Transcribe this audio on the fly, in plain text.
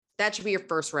that should be your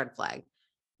first red flag.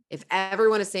 If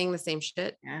everyone is saying the same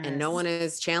shit and no one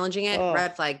is challenging it,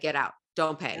 red flag, get out,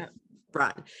 don't pay,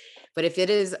 run. But if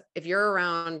you're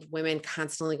around women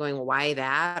constantly going, why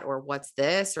that, or what's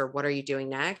this, or what are you doing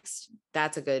next?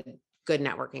 That's a good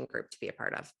networking group to be a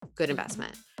part of. Good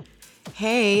investment.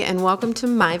 Hey, and welcome to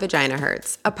My Vagina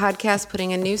Hurts, a podcast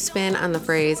putting a new spin on the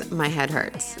phrase, my head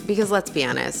hurts. Because let's be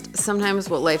honest, sometimes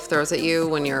what life throws at you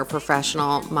when you're a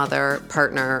professional mother,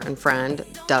 partner, and friend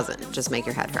doesn't just make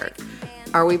your head hurt.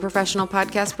 Are we professional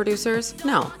podcast producers?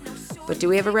 No. But do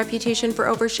we have a reputation for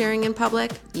oversharing in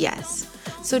public? Yes.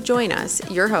 So join us,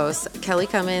 your hosts, Kelly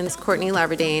Cummins, Courtney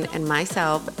Larvadain, and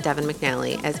myself, Devin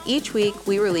McNally, as each week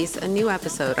we release a new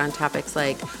episode on topics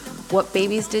like what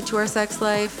babies did to our sex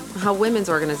life, how women's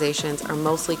organizations are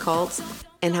mostly cults,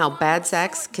 and how bad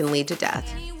sex can lead to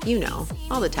death. You know,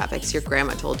 all the topics your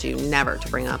grandma told you never to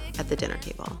bring up at the dinner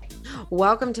table.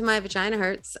 Welcome to My Vagina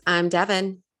Hurts. I'm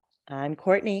Devin. I'm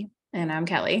Courtney. And I'm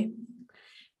Kelly.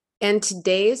 And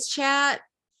today's chat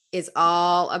is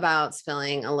all about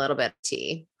spilling a little bit of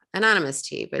tea. Anonymous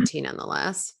tea, but tea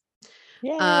nonetheless.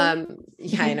 Yay. Yeah,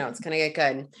 I know it's going to get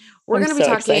good. We're going to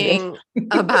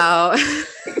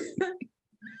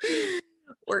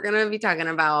be talking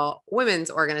about women's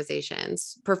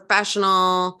organizations,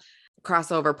 professional,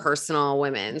 crossover, personal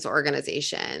women's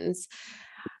organizations.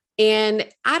 And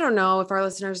I don't know if our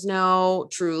listeners know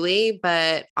truly,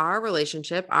 but our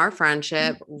relationship, our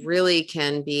friendship really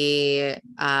can be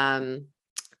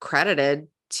credited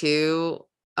to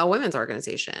a women's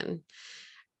organization.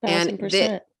 1,000%.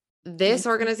 And this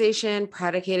organization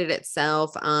predicated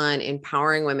itself on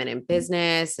empowering women in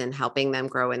business and helping them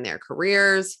grow in their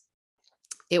careers.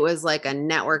 It was like a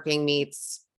networking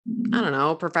meets, I don't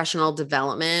know, professional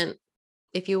development,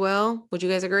 if you will. Would you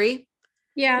guys agree?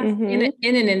 Yeah. Mm-hmm.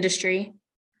 In an industry,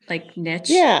 like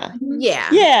niche. Yeah.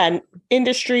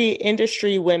 Industry,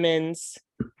 women's.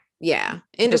 Yeah.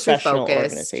 Industry focused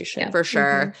organization. For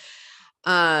sure.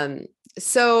 Mm-hmm.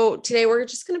 So today we're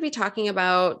just going to be talking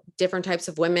about different types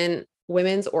of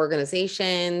women's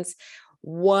organizations,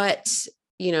 what,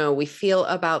 we feel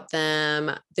about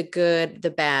them, the good, the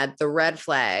bad, the red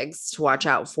flags to watch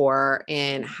out for,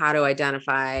 and how to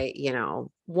identify,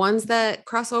 ones that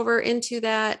cross over into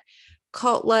that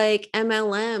cult-like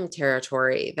MLM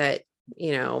territory that,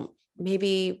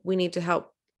 maybe we need to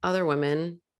help other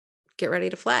women get ready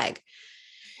to flag.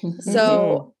 Mm-hmm.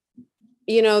 So,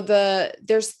 we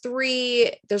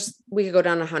could go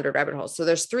down 100 rabbit holes. So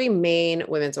there's three main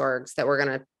women's orgs that we're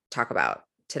going to talk about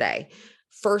today.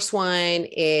 First one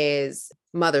is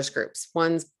mothers groups.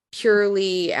 One's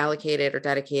purely allocated or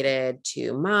dedicated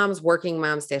to moms, working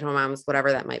moms, stay-at-home moms,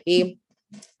 whatever that might be.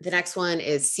 The next one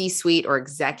is C-suite or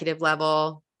executive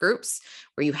level groups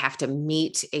where you have to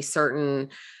meet a certain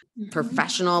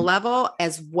professional level,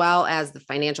 as well as the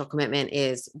financial commitment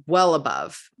is well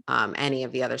above any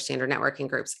of the other standard networking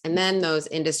groups. And then those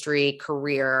industry,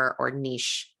 career, or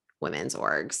niche women's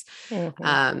orgs.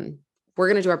 Mm-hmm. We're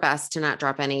going to do our best to not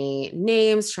drop any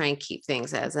names, try and keep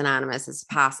things as anonymous as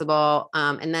possible.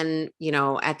 And then,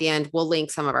 at the end, we'll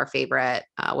link some of our favorite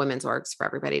women's orgs for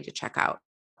everybody to check out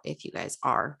if you guys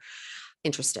are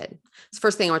interested. So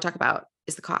first thing I want to talk about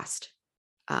is the cost.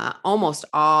 Almost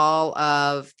all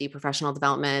of the professional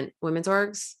development women's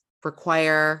orgs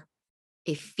require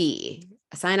a fee,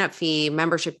 a sign-up fee,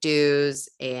 membership dues,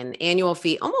 an annual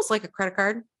fee, almost like a credit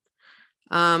card.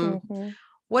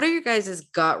 What are your guys'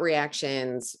 gut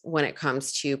reactions when it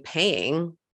comes to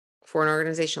paying for an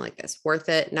organization like this? Worth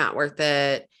it, not worth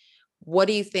it? What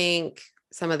do you think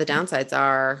some of the downsides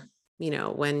are,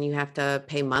 when you have to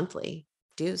pay monthly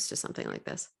dues to something like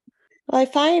this? Well, I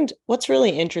find what's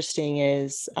really interesting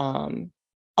is a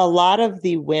lot of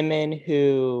the women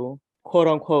who quote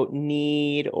unquote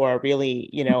need or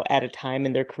really, at a time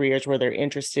in their careers where they're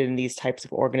interested in these types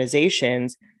of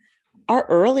organizations are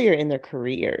earlier in their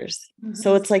careers. Mm-hmm.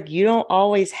 So it's like you don't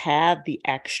always have the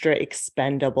extra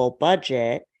expendable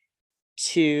budget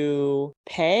to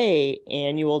pay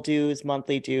annual dues,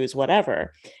 monthly dues,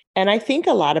 whatever. And I think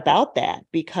a lot about that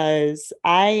because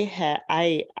I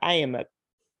am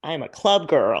a club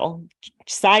girl.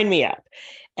 Sign me up.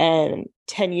 And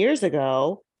 10 years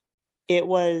ago, it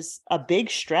was a big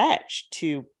stretch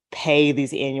to pay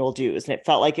these annual dues. And it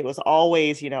felt like it was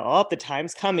always, the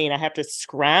time's coming. I have to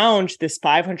scrounge this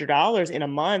 $500 in a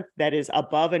month that is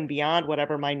above and beyond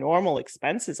whatever my normal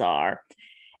expenses are.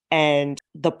 And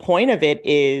the point of it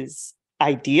is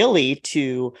ideally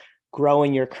to grow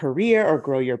in your career or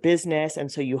grow your business.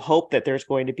 And so you hope that there's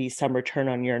going to be some return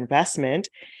on your investment.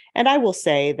 And I will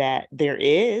say that there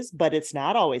is, but it's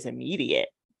not always immediate.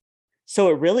 So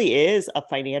it really is a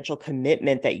financial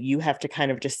commitment that you have to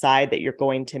kind of decide that you're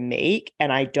going to make.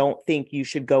 And I don't think you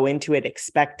should go into it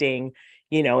expecting,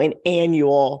 an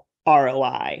annual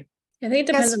ROI. I think it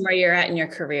depends on where you're at in your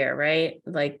career, right?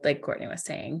 Like Courtney was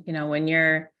saying,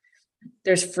 when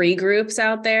there's free groups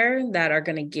out there that are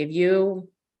going to give you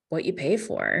what you pay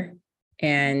for.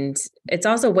 And it's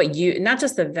also not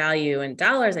just the value in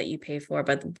dollars that you pay for,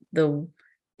 but the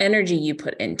energy you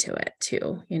put into it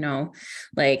too.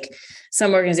 Like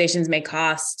some organizations may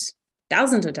cost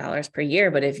thousands of dollars per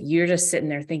year, but if you're just sitting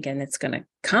there thinking it's going to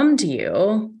come to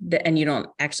you and you don't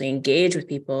actually engage with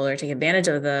people or take advantage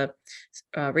of the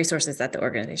resources that the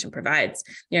organization provides,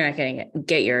 you're not going to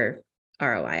get your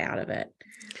ROI out of it.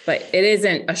 But it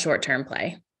isn't a short-term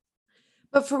play.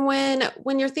 But from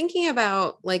when you're thinking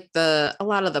about like a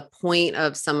lot of the point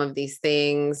of some of these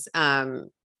things, the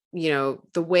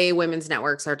way women's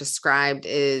networks are described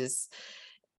is,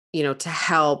 to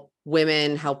help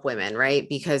women, right?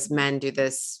 Because men do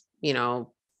this,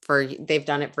 they've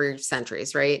done it for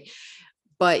centuries, right?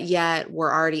 But yet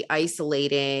we're already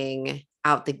isolating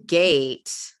out the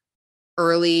gate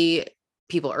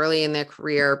people early in their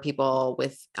career, people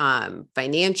with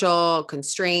financial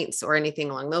constraints or anything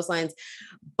along those lines.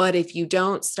 But if you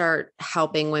don't start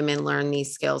helping women learn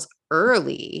these skills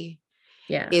early,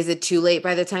 is it too late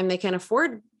by the time they can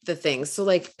afford the things? So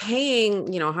like paying,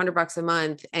 $100 a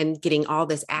month and getting all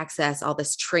this access, all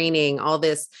this training, all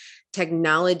this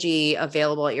technology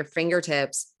available at your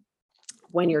fingertips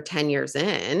when you're 10 years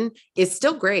in is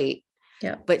still great.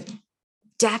 Yeah. But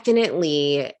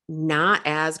definitely not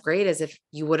as great as if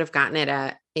you would have gotten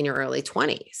it in your early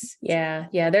 20s. Yeah.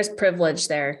 Yeah. There's privilege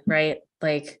there, right?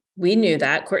 Like we knew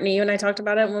that. Courtney, you and I talked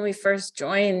about it when we first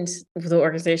joined the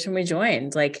organization we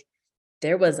joined. Like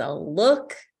there was a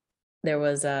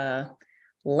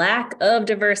lack of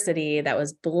diversity that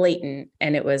was blatant,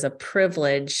 and it was a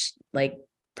privilege, like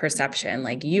perception.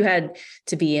 Like you had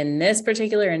to be in this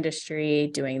particular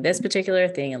industry doing this particular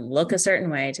thing and look a certain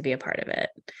way to be a part of it.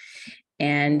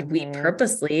 And we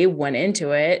purposely went into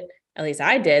it, at least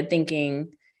I did,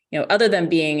 thinking, other than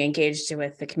being engaged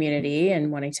with the community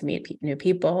and wanting to meet new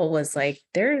people, was like,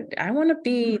 there's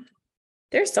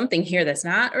something here that's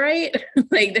not right.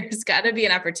 Like there's got to be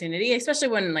an opportunity, especially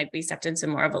when like we stepped into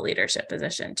more of a leadership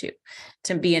position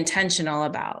to be intentional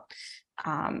about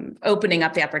opening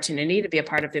up the opportunity to be a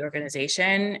part of the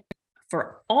organization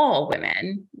for all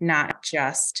women, not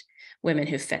just women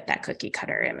who fit that cookie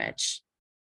cutter image.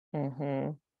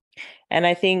 Mm-hmm. And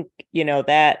I think,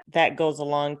 that goes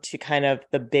along to kind of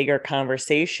the bigger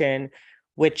conversation,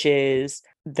 which is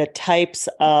the types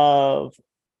of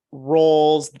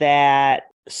roles that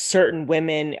certain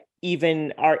women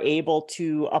even are able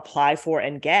to apply for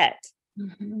and get.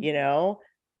 Mm-hmm.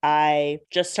 I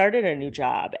just started a new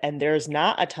job and there's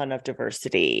not a ton of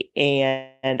diversity.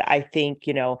 And I think,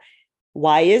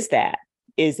 why is that?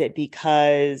 Is it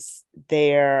because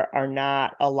there are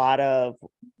not a lot of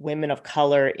women of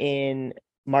color in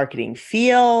marketing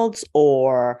fields,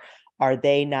 or are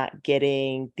they not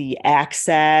getting the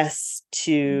access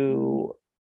to,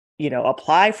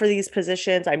 apply for these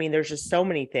positions? I mean, there's just so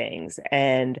many things.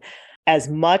 And as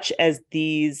much as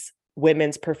these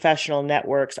women's professional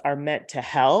networks are meant to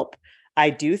help,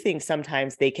 I do think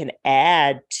sometimes they can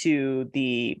add to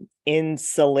the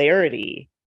insularity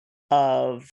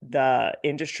of the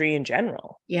industry in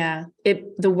general. Yeah.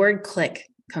 The word click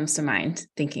comes to mind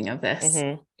thinking of this.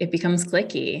 Mm-hmm. It becomes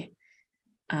clicky.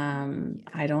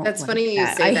 I don't. That's like funny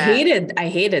that. You say that. I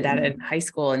hated that in high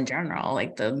school in general,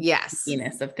 like the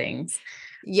clickiness of things.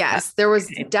 Yes, there was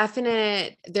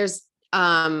there's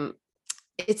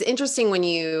it's interesting when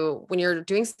you're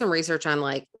doing some research on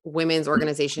like women's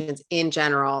organizations in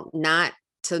general, not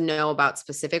to know about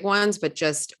specific ones, but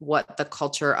just what the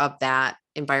culture of that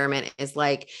environment is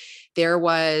like. There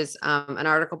was an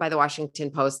article by the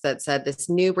Washington Post that said this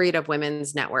new breed of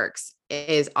women's networks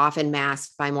is often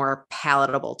masked by more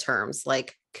palatable terms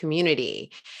like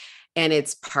community. And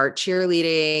it's part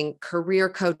cheerleading, career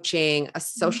coaching, a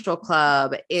social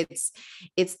club. It's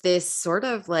this sort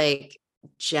of like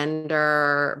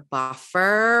gender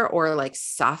buffer or like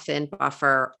softened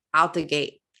buffer out the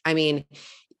gate. I mean,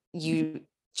 you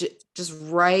just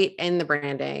right in the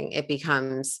branding, it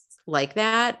becomes like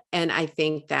that. And I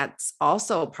think that's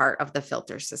also part of the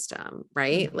filter system,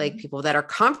 right? Mm-hmm. Like people that are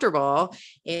comfortable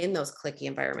in those cliquey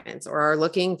environments or are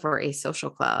looking for a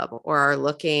social club or are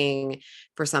looking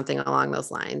for something along those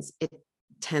lines, it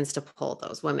tends to pull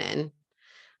those women,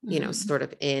 sort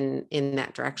of in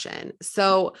that direction.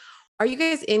 So are you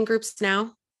guys in groups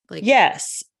now?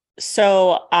 Yes.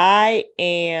 So I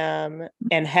am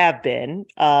and have been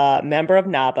a member of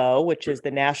NABO, which is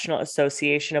the National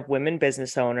Association of Women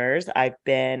Business Owners. I've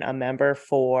been a member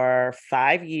for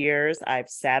 5 years. I've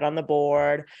sat on the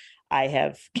board. I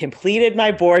have completed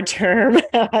my board term.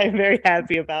 I'm very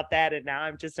happy about that. And now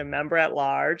I'm just a member at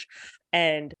large.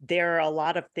 And there are a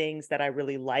lot of things that I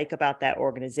really like about that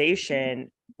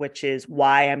organization, which is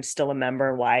why I'm still a member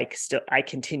and why I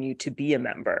continue to be a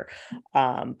member.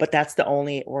 But that's the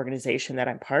only organization that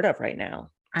I'm part of right now.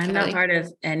 I'm not part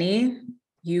of any.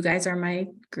 You guys are my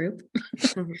group.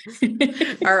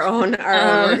 our own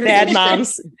Bad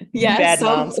Moms. Yeah, Bad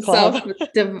Moms Club.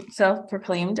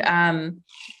 Self-proclaimed.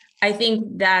 I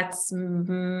think that's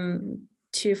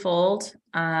twofold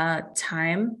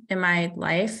time in my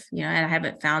life, and I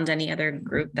haven't found any other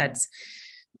group that's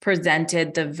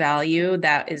presented the value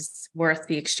that is worth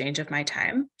the exchange of my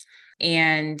time.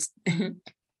 And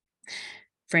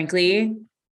frankly,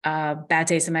 bad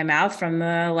taste in my mouth from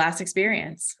the last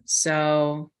experience.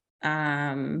 So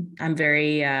I'm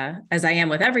very, as I am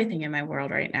with everything in my world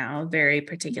right now, very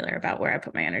particular about where I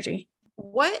put my energy.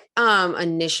 What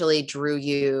initially drew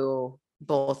you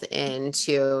both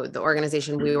into the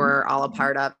organization we were all a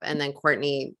part of, and then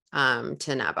Courtney to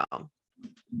NABO?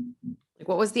 Like,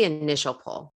 what was the initial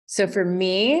pull? So for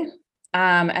me,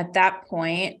 at that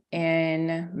point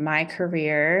in my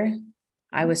career,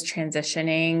 I was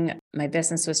transitioning. My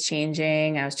business was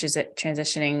changing. I was just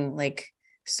transitioning like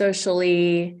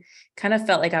socially, kind of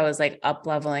felt like I was like up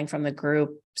leveling from the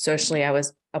group socially I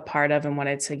was a part of, and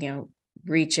wanted to,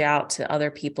 reach out to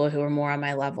other people who were more on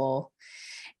my level.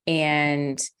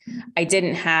 And I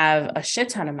didn't have a shit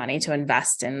ton of money to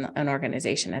invest in an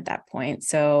organization at that point.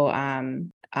 So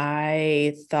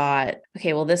I thought,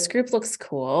 okay, well, this group looks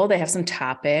cool. They have some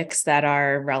topics that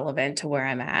are relevant to where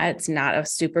I'm at. It's not a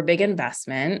super big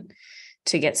investment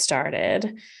to get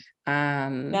started.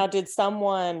 Now, did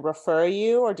someone refer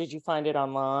you or did you find it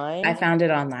online? I found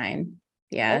it online.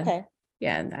 Yeah. Okay.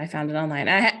 Yeah, I found it online.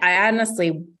 I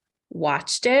honestly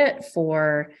watched it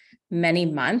for many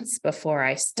months before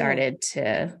I started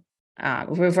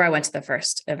before I went to the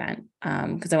first event,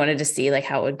 because I wanted to see like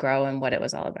how it would grow and what it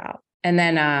was all about. And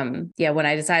then, when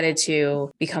I decided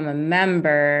to become a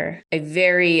member, I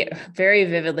very, very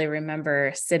vividly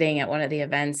remember sitting at one of the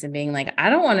events and being like, I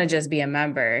don't want to just be a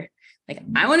member. Like,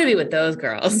 I want to be with those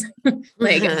girls.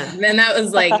 Like, and that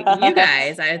was like, you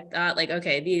guys, I thought like,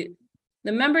 okay,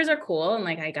 the members are cool. And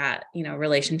like, I got,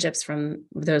 relationships from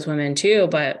those women too,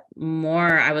 but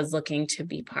more I was looking to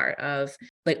be part of,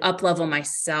 like, up level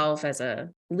myself as a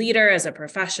leader, as a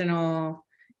professional,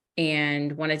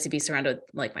 and wanted to be surrounded with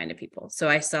like-minded people. So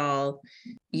I saw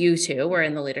you two were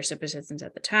in the leadership positions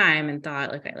at the time and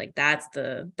thought, okay, like that's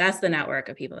the network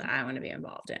of people that I want to be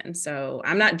involved in. So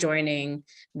I'm not joining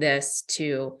this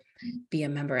to be a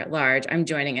member at large. I'm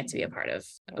joining it to be a part of,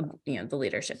 the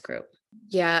leadership group.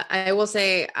 Yeah, I will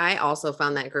say I also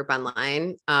found that group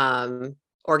online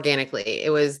organically.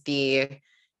 It was the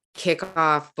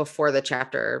kickoff before the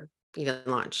chapter even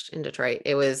launched in Detroit.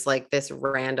 It was like this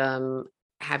random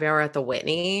happy hour at the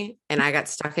Whitney, and I got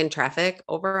stuck in traffic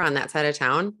over on that side of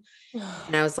town.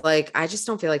 And I was like, I just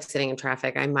don't feel like sitting in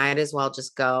traffic. I might as well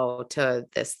just go to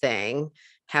this thing,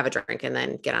 have a drink, and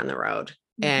then get on the road.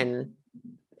 And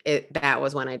that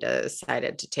was when I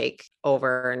decided to take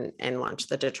over and launch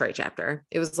the Detroit chapter.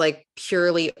 It was like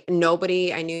purely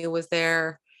nobody I knew was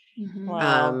there.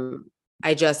 Wow.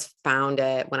 I just found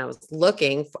it when I was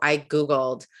looking. I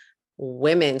Googled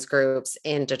women's groups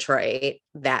in Detroit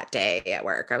that day at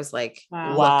work. I was like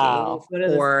looking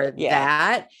for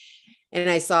that. And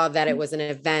I saw that it was an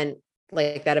event,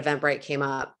 like that Eventbrite came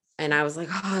up. And I was like,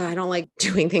 oh, I don't like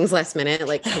doing things last minute,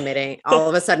 like committing, all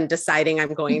of a sudden deciding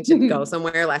I'm going to go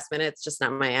somewhere last minute. It's just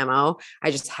not my MO.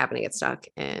 I just happen to get stuck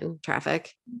in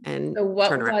traffic and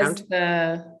turn around.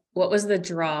 What was the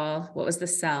draw? What was the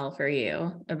sell for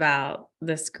you about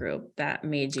this group that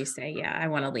made you say, yeah, I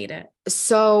want to lead it?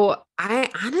 So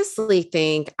I honestly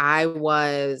think I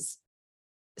was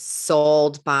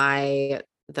sold by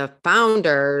the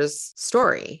founder's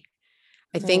story.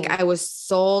 I think I was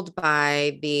sold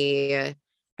by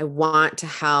I want to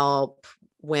help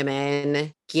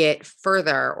women get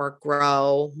further or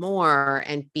grow more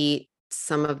and beat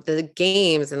some of the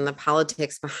games and the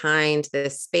politics behind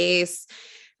this space.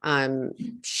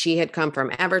 She had come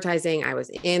from advertising. I was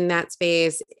in that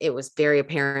space. It was very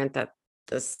apparent that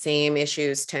the same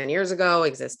issues 10 years ago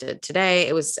existed today.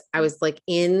 I was like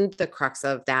in the crux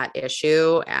of that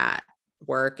issue at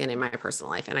work and in my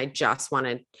personal life. And I just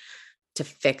wanted to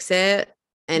fix it.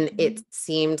 And it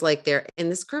seemed like in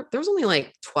this group, there was only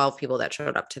like 12 people that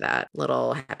showed up to that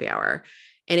little happy hour.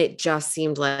 And it just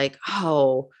seemed like,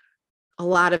 oh, a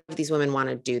lot of these women want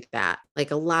to do that.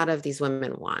 Like a lot of these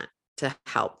women want to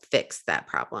help fix that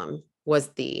problem was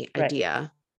the Right.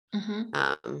 idea.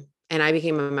 And I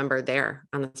became a member there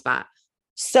on the spot.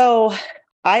 So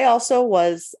I also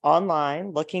was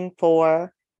online looking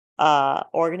for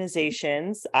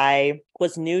organizations. I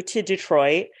was new to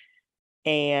Detroit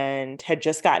and had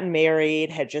just gotten married,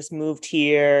 had just moved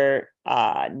here,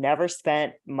 never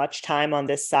spent much time on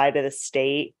this side of the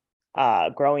state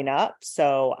growing up.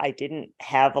 So I didn't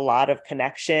have a lot of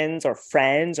connections or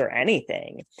friends or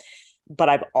anything. But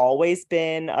I've always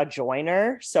been a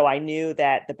joiner. So I knew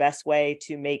that the best way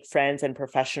to make friends and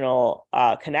professional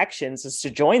connections is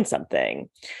to join something.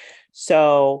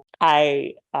 So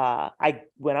I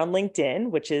went on LinkedIn,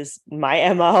 which is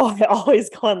my MO. I always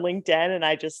go on LinkedIn and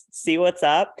I just see what's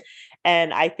up.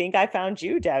 And I think I found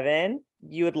you, Devin.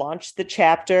 You had launched the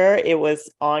chapter. It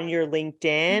was on your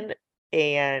LinkedIn.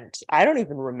 And I don't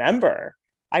even remember.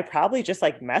 I probably just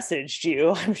like messaged you,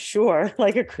 I'm sure,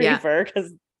 like a creeper,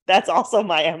 because that's also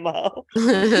my MO.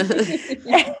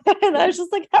 And I was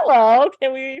just like, hello,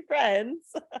 can we be friends?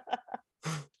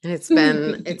 It's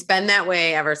been that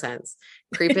way ever since.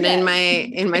 Creeping in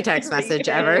my text message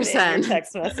ever since.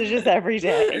 Text messages every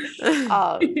day.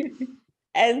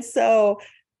 And so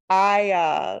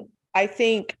I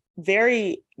think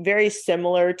very, very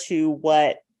similar to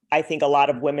what I think a lot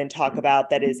of women talk about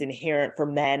that is inherent for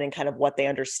men and kind of what they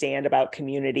understand about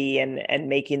community and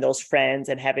making those friends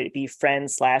and have it be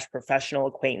friends / professional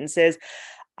acquaintances.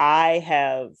 I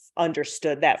have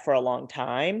understood that for a long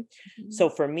time. So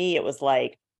for me, it was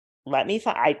like, let me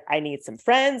find, I need some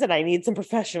friends and I need some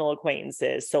professional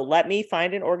acquaintances. So let me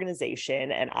find an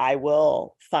organization and I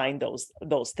will find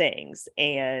those things.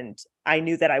 And I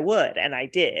knew that I would, and I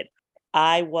did.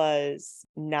 I was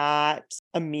not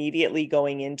immediately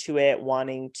going into it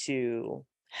wanting to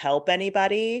help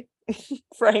anybody.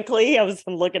 Frankly, I was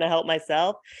looking to help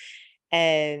myself.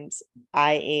 And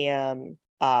I am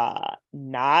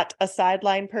not a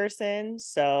sideline person.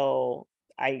 So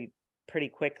I pretty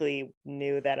quickly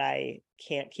knew that I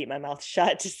can't keep my mouth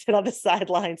shut to sit on the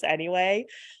sidelines anyway.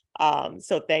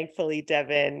 So thankfully,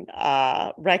 Devin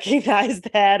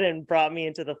recognized that and brought me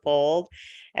into the fold.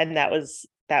 And that was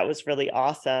really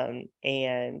awesome.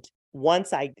 And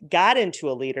once I got into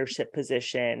a leadership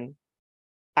position,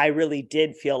 I really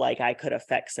did feel like I could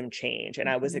affect some change. And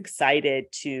I was excited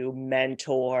to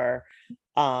mentor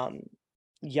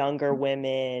younger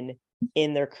women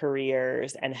in their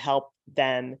careers and help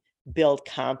them build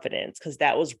confidence, because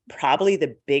that was probably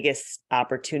the biggest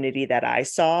opportunity that I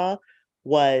saw,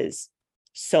 was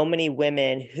so many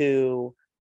women who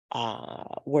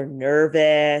were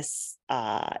nervous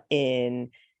in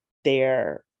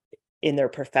their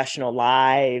professional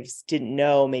lives, didn't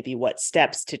know maybe what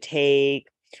steps to take,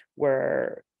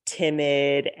 were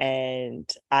timid, and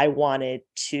I wanted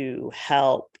to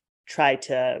help try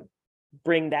to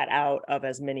bring that out of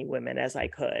as many women as I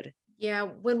could. Yeah,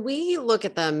 when we look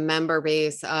at the member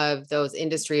base of those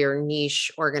industry or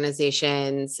niche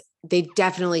organizations, they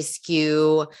definitely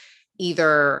skew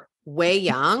either way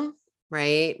young,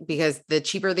 right? Because the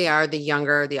cheaper they are, the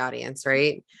younger the audience,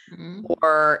 right?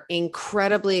 Or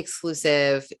incredibly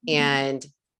exclusive and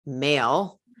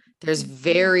male. There's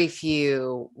very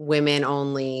few women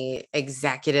only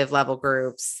executive level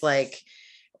groups, like,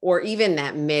 or even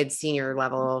that mid senior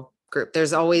level group.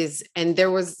 There's always, and there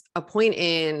was a point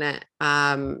in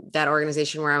that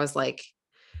organization where I was like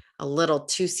a little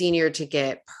too senior to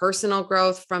get personal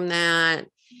growth from that.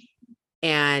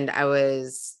 And I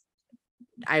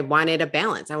wanted a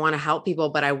balance. I want to help people,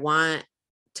 but I want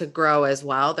to grow as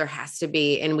well. There has to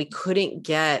be, and we couldn't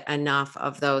get enough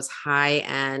of those high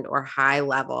end or high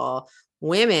level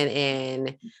women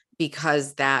in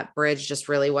because that bridge just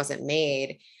really wasn't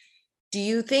made. Do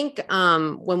you think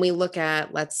when we look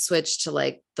at, let's switch to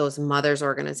like those mothers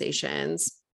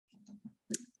organizations,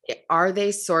 are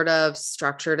they sort of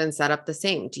structured and set up the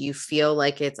same? Do you feel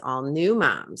like it's all new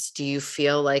moms? Do you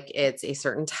feel like it's a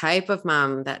certain type of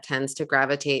mom that tends to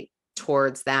gravitate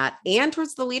towards that and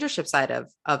towards the leadership side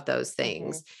of those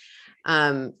things?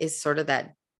 Is sort of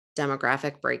that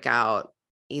demographic breakout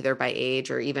either by age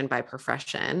or even by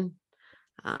profession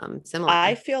similar?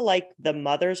 I feel like the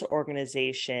mothers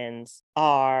organizations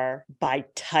are by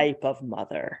type of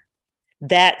mother.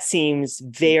 That seems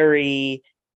very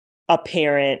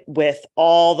apparent with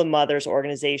all the mothers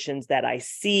organizations that I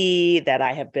see, that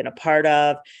I have been a part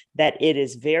of, that it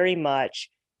is very much,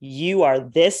 you are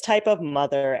this type of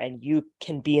mother and you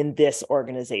can be in this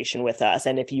organization with us.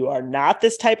 And if you are not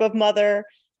this type of mother,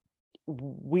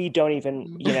 we don't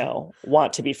even,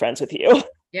 want to be friends with you.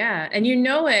 Yeah. And you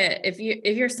know it, if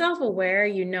you're self-aware,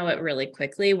 you know it really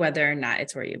quickly, whether or not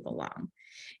it's where you belong.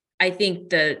 I think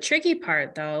the tricky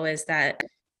part though, is that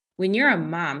when you're a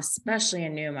mom, especially a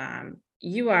new mom,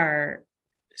 you are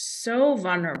so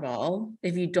vulnerable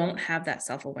if you don't have that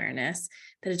self-awareness,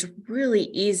 that it's really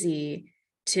easy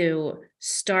to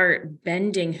start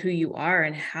bending who you are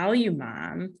and how you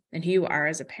mom and who you are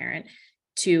as a parent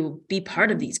to be part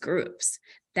of these groups.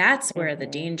 That's where the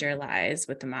danger lies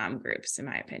with the mom groups, in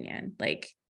my opinion. Like,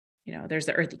 there's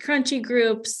the earthy crunchy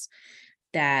groups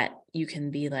that you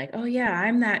can be like, oh yeah,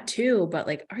 I'm that too. But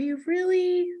like, are you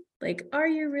really? Like, are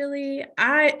you really?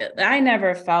 I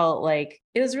never felt like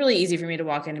it was really easy for me to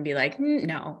walk in and be like,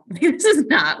 no, this is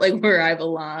not like where I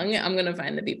belong. I'm gonna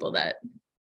find the people that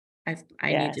I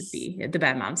need to be at the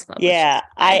Bad Moms Club. Yeah,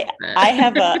 I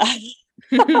have a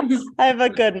I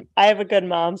have a good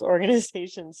mom's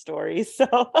organization story.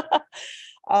 So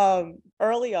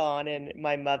early on in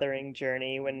my mothering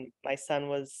journey, when my son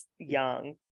was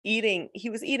young, he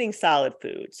was eating solid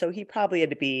food. So he probably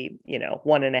had to be,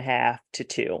 1.5 to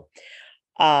 2.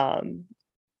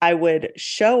 I would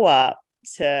show up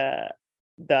to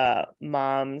the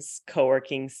mom's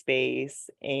co-working space,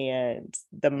 and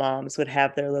the moms would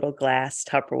have their little glass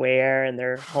Tupperware and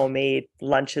their homemade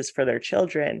lunches for their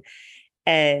children.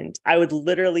 And I would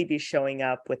literally be showing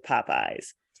up with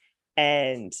Popeyes,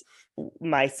 and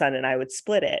my son and I would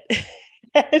split it.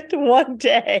 And one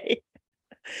day,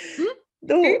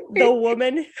 the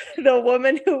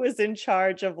woman who was in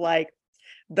charge of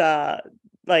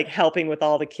helping with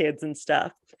all the kids and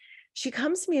stuff, she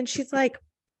comes to me and she's like,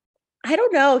 I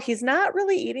don't know, he's not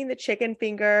really eating the chicken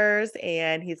fingers,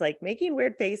 and he's like making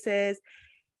weird faces.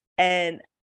 And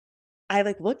I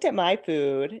looked at my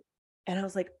food and I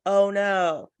was like, oh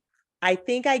no, I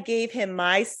think I gave him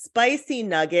my spicy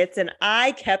nuggets and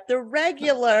I kept the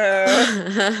regular.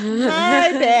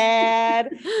 My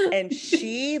bad. And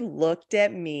she looked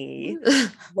at me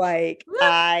like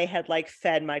I had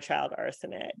fed my child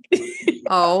arsenic.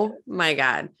 Oh my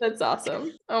God. That's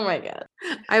awesome. Oh my God.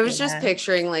 I was just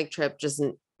picturing Trip just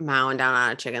mowing down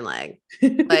on a chicken leg,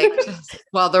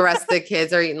 while the rest of the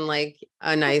kids are eating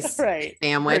a nice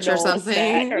sandwich or something.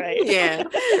 Snack, right? Yeah.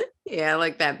 Yeah.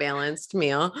 Like that balanced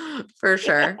meal for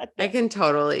sure. I can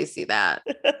totally see that.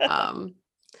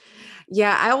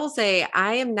 Yeah, I will say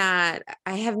I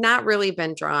have not really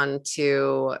been drawn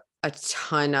to a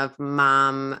ton of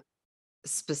mom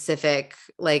specific,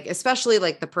 especially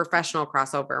the professional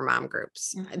crossover mom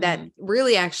groups that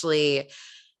really actually,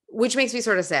 which makes me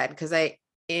sort of sad, because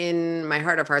in my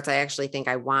heart of hearts, I actually think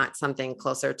I want something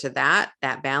closer to that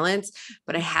balance,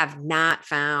 but I have not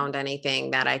found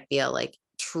anything that I feel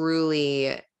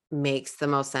truly makes the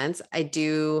most sense. I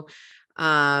do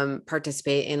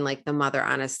participate in the Mother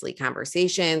Honestly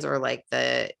conversations, or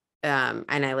and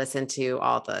I listen to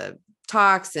all the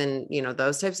talks and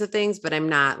those types of things, but I'm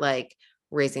not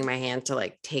raising my hand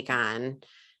to take on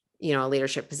a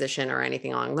leadership position or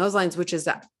anything along those lines, which is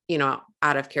out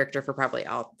of character for probably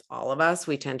all of us.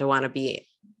 We tend to want to be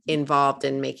involved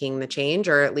in making the change,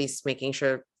 or at least making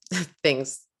sure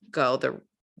things go the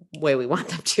way we want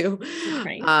them to.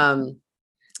 Right.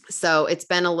 So it's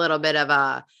been a little bit of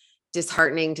a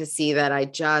disheartening to see that I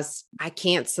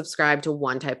can't subscribe to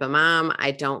one type of mom.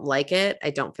 I don't like it.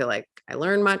 I don't feel like I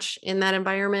learn much in that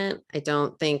environment. I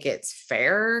don't think it's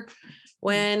fair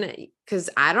because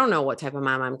I don't know what type of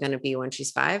mom I'm going to be when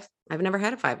she's 5. I've never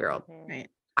had a 5-year-old. Right.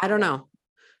 I don't know.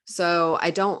 So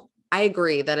I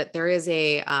agree that there is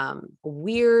a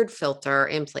weird filter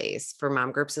in place for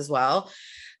mom groups as well.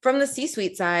 From the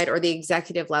C-suite side or the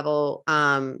executive level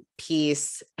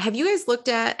piece, have you guys looked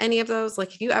at any of those?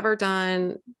 Have you ever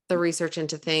done the research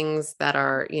into things that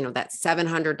are, that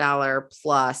 $700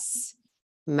 plus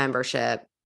membership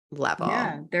level?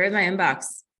 Yeah, they're in my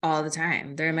inbox all the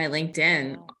time. They're in my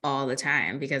LinkedIn all the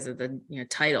time because of the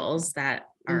titles that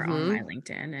are on my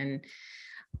LinkedIn.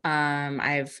 And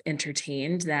I've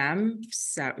entertained them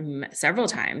several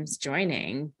times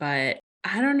joining, but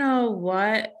I don't know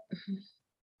what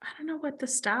the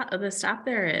stop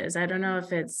there is. I don't know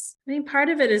if part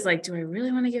of it is do I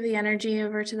really want to give the energy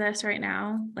over to this right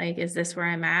now? Is this where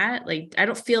I'm at? I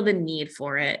don't feel the need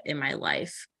for it in my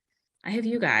life. I have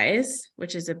you guys,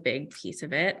 which is a big piece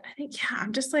of it. I think, yeah,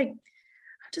 I'm just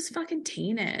fucking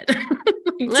tainted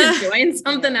to join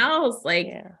something else,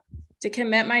 to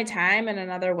commit my time in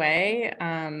another way.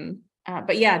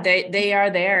 But yeah, they are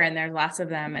there, and there are lots of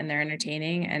them, and they're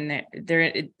entertaining, and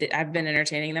I've been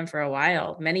entertaining them for a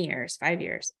while, many years, 5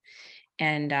 years.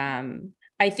 And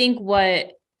I think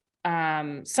what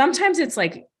sometimes it's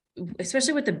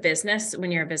especially with the business,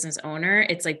 when you're a business owner,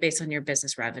 it's like based on your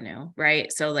business revenue,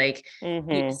 right? So like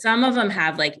some of them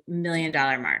have like $1 million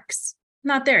marks,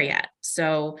 not there yet.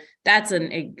 So that's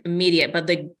an immediate, but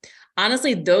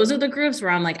honestly, those are the groups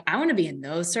where I'm like, I want to be in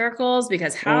those circles,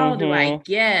 because how do I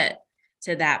get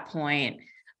to that point?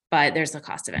 But there's the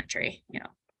cost of entry,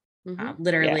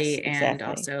 literally, Yes, and exactly.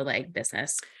 also like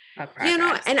business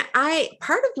progress. And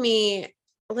part of me,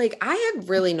 like, I have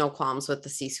really no qualms with the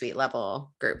C-suite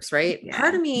level groups, right? Yeah.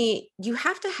 Part of me, you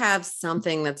have to have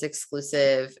something that's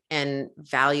exclusive and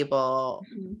valuable,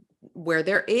 where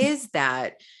there is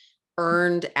that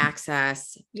earned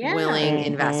access, willing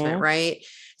investment, right?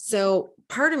 So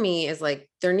part of me is like,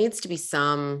 there needs to be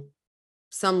some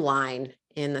line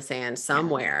in the sand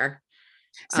somewhere.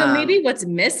 So maybe what's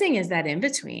missing is that in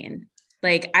between.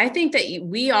 Like, I think that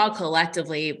we all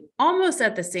collectively, almost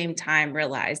at the same time,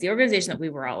 realized the organization that we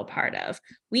were all a part of,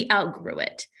 we outgrew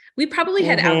it. We probably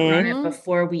had outgrown it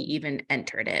before we even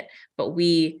entered it, but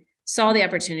we saw the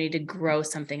opportunity to grow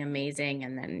something amazing,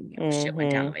 and then shit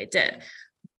went down the way it did.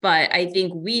 But I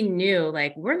think we knew,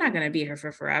 like, we're not going to be here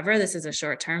for forever. This is a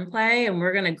short-term play, and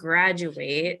we're going to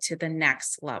graduate to the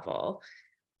next level.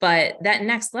 But that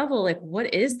next level, like,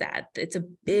 what is that? It's a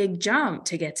big jump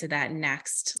to get to that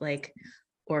next, like,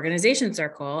 organization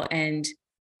circle. And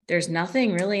there's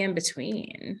nothing really in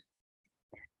between.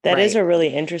 That is a really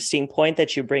interesting point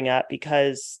that you bring up,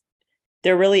 because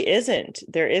there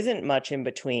isn't much in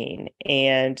between.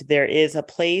 And there is a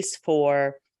place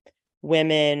for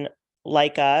women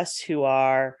like us who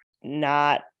are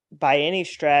not by any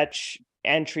stretch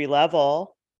entry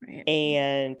level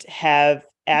and have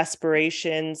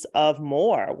aspirations of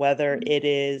more, whether it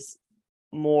is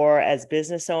more as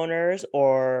business owners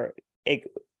or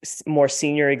more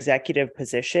senior executive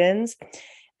positions.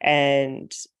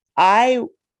 And I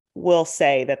will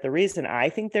say that the reason I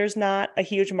think there's not a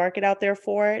huge market out there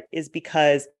for it is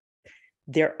because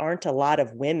there aren't a lot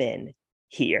of women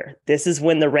here. This is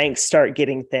when the ranks start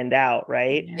getting thinned out,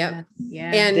 right? Yep.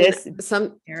 Yeah. And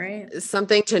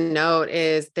something to note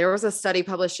is there was a study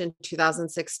published in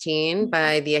 2016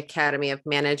 by the Academy of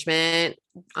Management.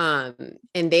 And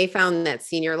they found that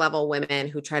senior level women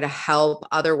who try to help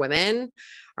other women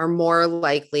are more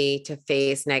likely to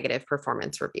face negative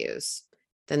performance reviews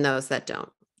than those that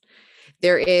don't.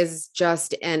 There is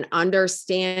just an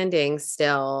understanding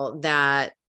still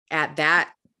that at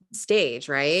that stage,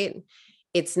 right,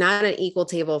 it's not an equal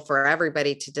table for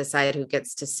everybody to decide who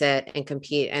gets to sit and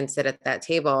compete and sit at that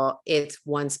table. It's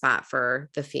one spot for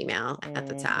the female at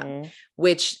the top,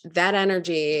 which that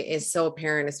energy is so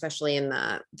apparent, especially in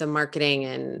the marketing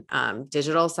and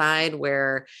digital side,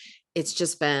 where it's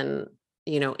just been,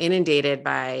 inundated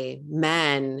by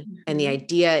men. And the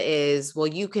idea is, well,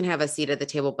 you can have a seat at the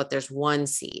table, but there's one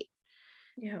seat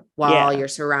while you're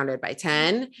surrounded by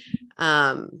 10.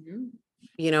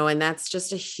 And that's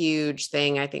just a huge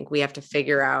thing. I think we have to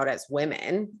figure out as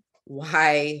women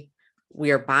why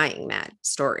we are buying that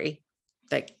story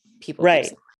that people.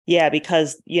 Right. Yeah.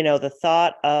 Because, the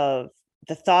thought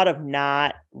of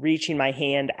not reaching my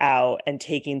hand out and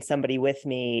taking somebody with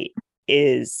me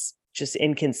is just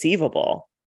inconceivable.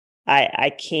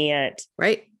 I can't.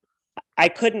 Right. I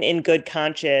couldn't in good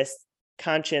conscience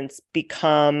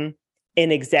become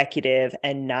an executive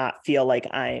and not feel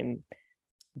like I'm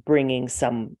bringing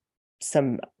some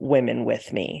women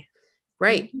with me.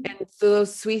 Right. And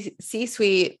those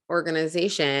C-suite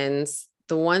organizations,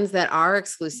 the ones that are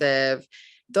exclusive,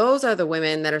 those are the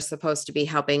women that are supposed to be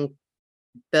helping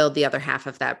build the other half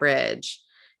of that bridge.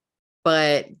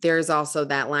 But there's also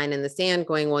that line in the sand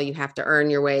going, well, you have to earn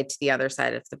your way to the other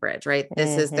side of the bridge, right?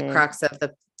 This is the crux of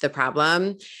the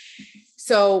problem.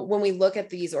 So when we look at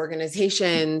these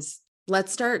organizations,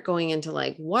 let's start going into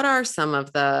like, what are some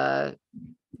of the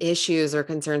issues or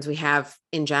concerns we have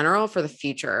in general for the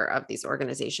future of these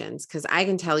organizations? Because I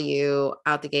can tell you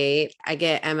out the gate, I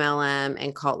get MLM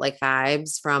and cult-like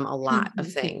vibes from a lot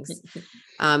of things,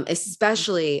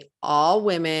 especially all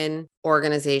women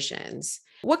organizations.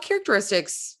 What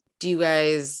characteristics do you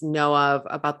guys know of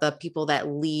about the people that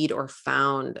lead or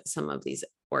found some of these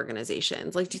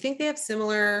organizations? Like, do you think they have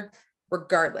similar,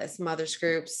 regardless, mothers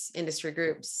groups, industry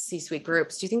groups, C-suite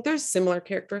groups? Do you think there's similar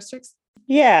characteristics?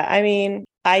 Yeah, I mean,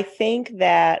 I think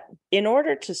that in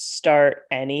order to start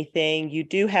anything, you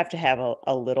do have to have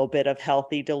a little bit of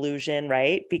healthy delusion,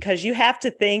 right? Because you have to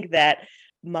think that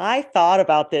my thought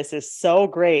about this is so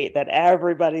great that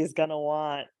everybody's going to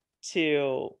want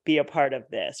to be a part of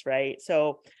this, right?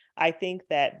 So I think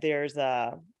that there's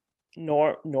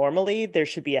normally there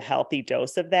should be a healthy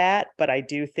dose of that, but I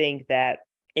do think that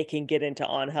it can get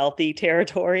into unhealthy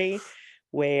territory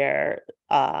where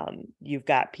you've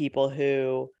got people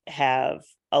who have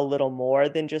a little more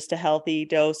than just a healthy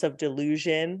dose of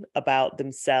delusion about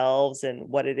themselves and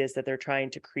what it is that they're trying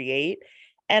to create.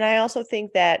 And I also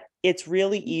think that it's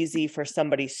really easy for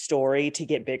somebody's story to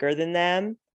get bigger than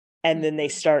them. And then they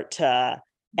start to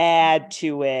add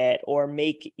to it or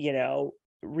make,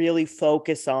 really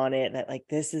focus on it, that like,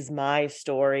 this is my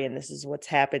story and this is what's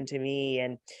happened to me.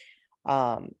 And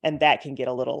that can get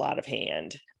a little out of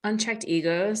hand. Unchecked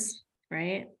egos,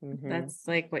 right? Mhm. That's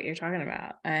like what you're talking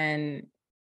about. And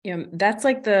that's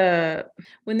like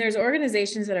when there's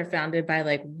organizations that are founded by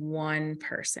like one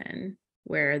person,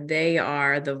 where they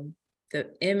are the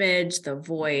image, the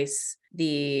voice,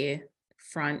 the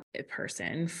front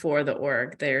person for the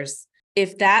org.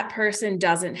 If that person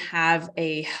doesn't have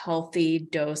a healthy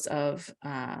dose of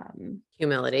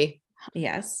Humility.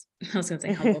 yes, I was gonna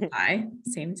say humble pie,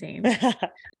 same,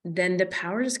 then the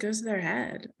power just goes to their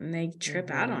head and they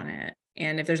trip out on it.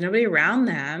 And if there's nobody around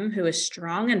them who is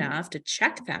strong enough to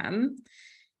check them,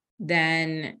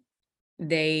 then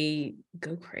they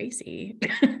go crazy.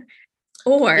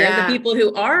 Or the people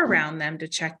who are around them to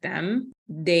check them,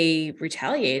 they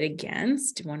retaliate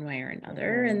against one way or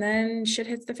another, and then shit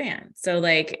hits the fan. So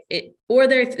like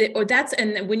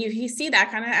and when you see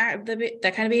that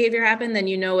kind of behavior happen, then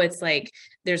it's like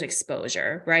there's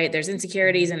exposure, right? There's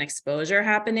insecurities and exposure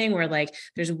happening, where like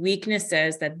there's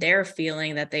weaknesses that they're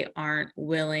feeling that they aren't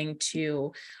willing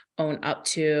to own up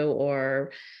to,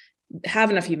 or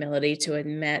have enough humility to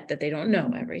admit that they don't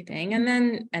know everything. And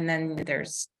then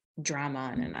there's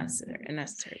drama and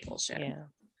unnecessary bullshit.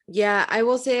 Yeah, I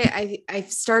will say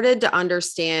I've started to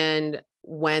understand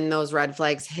when those red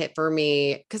flags hit for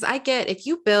me, because I get, if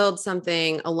you build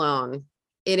something alone,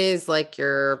 it is like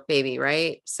your baby,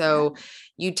 right? So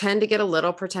you tend to get a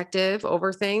little protective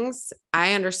over things.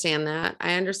 I understand that.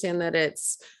 I understand that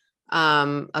it's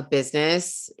a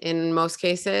business in most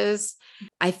cases.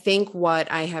 I think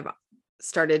what I have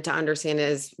started to understand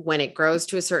is when it grows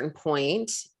to a certain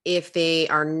point, if they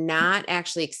are not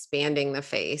actually expanding the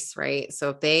face, right? So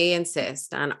if they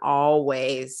insist on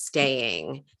always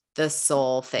staying the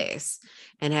sole face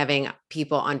and having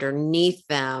people underneath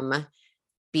them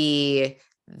be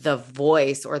the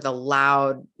voice or the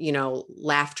loud,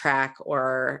 laugh track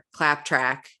or clap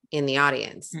track in the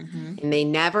audience, and they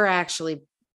never actually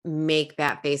make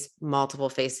that face multiple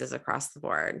faces across the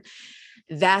board,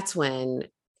 that's when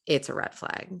it's a red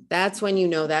flag. That's when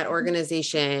that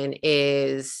organization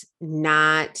is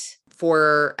not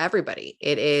for everybody.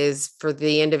 It is for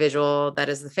the individual that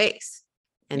is the face.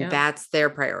 And that's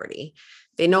their priority.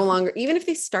 They no longer, even if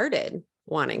they started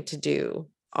wanting to do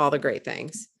all the great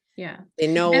things, they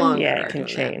no longer it can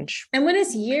change. That. And when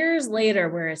it's years later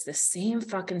where it's the same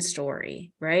fucking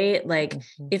story, right? Like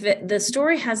if the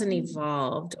story hasn't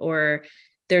evolved, or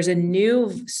there's a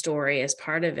new story as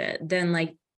part of it, then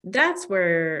like that's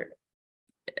where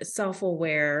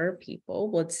self-aware people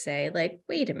would say, like,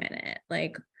 wait a minute,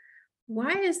 like,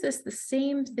 why is this the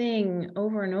same thing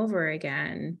over and over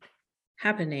again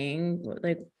happening?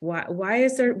 Like, why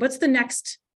is there, what's the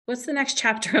next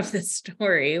chapter of this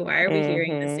story? Why are we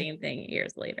hearing the same thing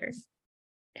years later?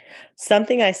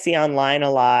 Something I see online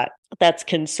a lot that's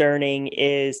concerning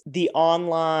is the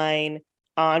online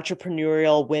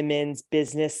entrepreneurial women's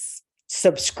business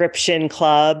subscription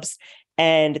clubs.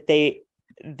 And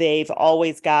they've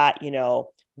always got,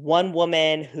 one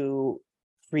woman who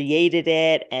created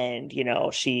it, and,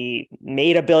 she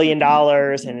made $1 billion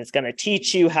and is going to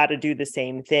teach you how to do the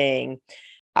same thing.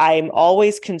 I'm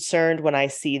always concerned when I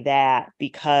see that,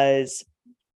 because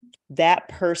that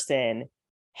person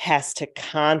has to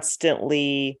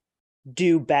constantly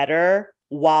do better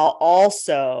while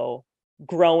also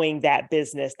growing that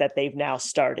business that they've now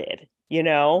started,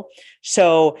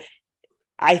 So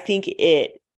I think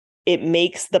it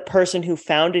makes the person who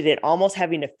founded it almost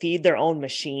having to feed their own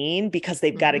machine, because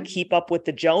they've got to keep up with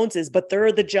the Joneses, but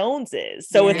they're the Joneses.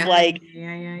 So it's like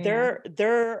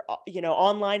they're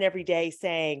online every day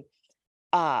saying,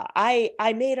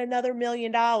 I made another $1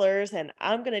 million and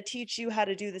I'm going to teach you how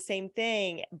to do the same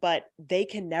thing, but they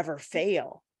can never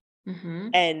fail.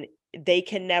 And they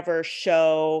can never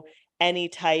show any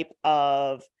type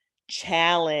of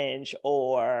challenge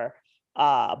or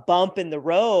bump in the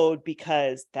road,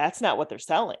 because that's not what they're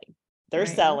selling. They're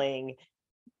selling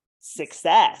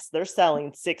success. They're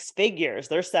selling 6 figures.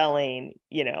 They're selling,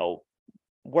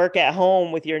 work at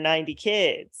home with your 90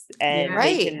 kids, and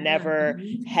they can never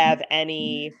have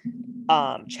any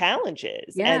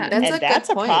challenges. And that's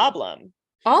a problem.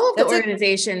 All of the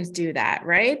organizations do that,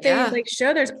 right? They like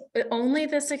show there's only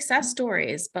the success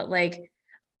stories, but like,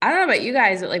 I don't know about you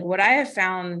guys, but like what I have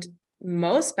found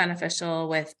most beneficial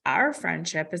with our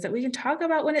friendship is that we can talk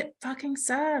about when it fucking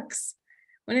sucks,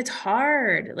 when it's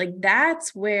hard. Like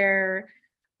that's where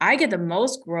I get the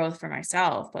most growth for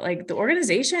myself. But like the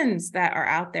organizations that are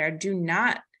out there do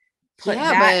not put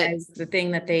that as the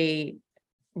thing that they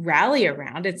rally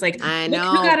around. It's like, I look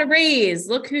know who got a raise,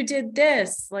 look who did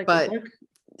this. Like, but look.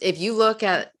 if you look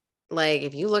at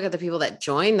the people that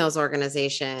join those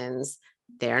organizations,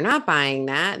 they're not buying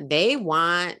that. They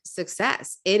want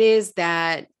success. It is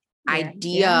that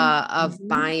idea of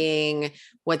buying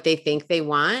what they think they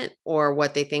want or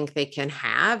what they think they can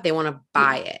have. They want to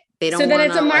buy it. They don't so then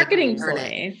want it's a marketing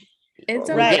play. It's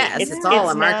right. Yes, it's all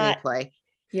a marketing play.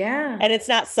 Yeah. And it's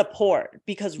not support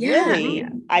because really,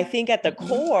 I think at the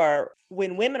core,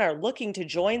 when women are looking to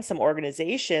join some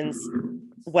organizations,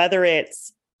 whether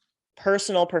it's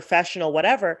personal, professional,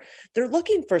 whatever, they're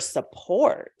looking for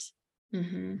support.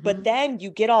 But then you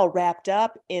get all wrapped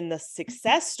up in the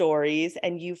success stories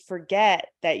and you forget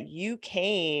that you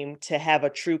came to have a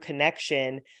true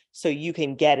connection so you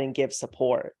can get and give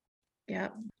support. Yeah.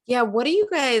 Yeah. What do you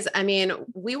guys, I mean,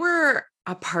 we were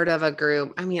a part of a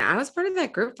group. I mean, I was part of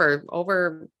that group for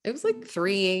it was like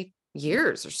 3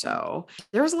 years or so.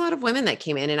 There was a lot of women that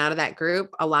came in and out of that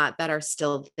group, a lot that are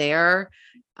still there.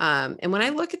 And when I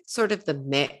look at sort of the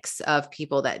mix of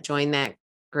people that join that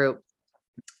group,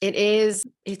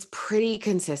 it's pretty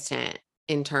consistent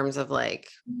in terms of like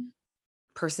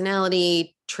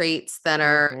personality traits that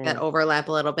overlap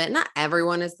a little bit. Not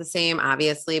everyone is the same,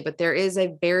 obviously, but there is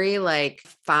a very like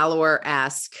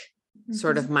follower-esque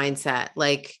sort of mindset,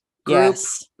 like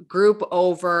group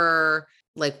over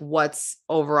like what's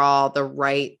overall the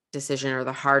right decision or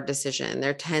the hard decision.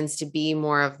 There tends to be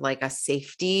more of like a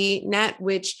safety net,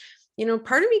 which,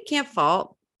 part of me can't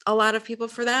fault a lot of people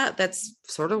for that. That's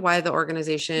sort of why the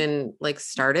organization like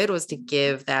started, was to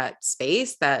give that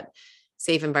space, that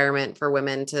safe environment for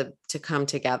women to come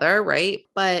together. Right.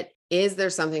 But is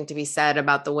there something to be said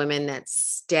about the women that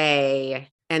stay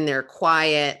and they're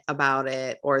quiet about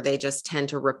it, or they just tend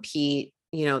to repeat,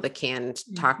 the canned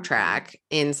talk track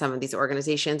in some of these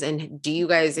organizations? And do you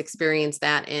guys experience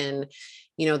that in,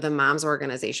 the moms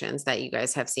organizations that you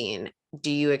guys have seen? Do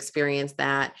you experience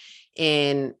that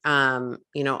in,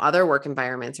 other work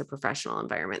environments or professional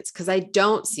environments? Because I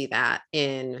don't see that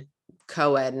in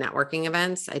co-ed networking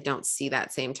events. I don't see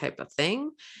that same type of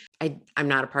thing. I'm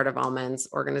not a part of all men's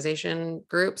organization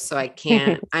groups, so I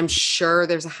can't, I'm sure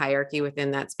there's a hierarchy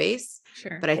within that space,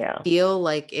 but I feel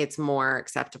like it's more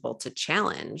acceptable to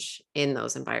challenge in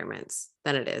those environments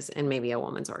than it is in maybe a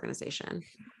woman's organization.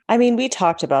 I mean, we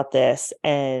talked about this,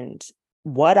 and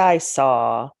what I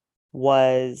saw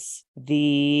was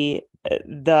the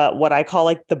what I call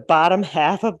like the bottom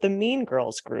half of the Mean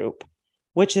Girls group,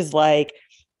 which is like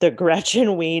the Gretchen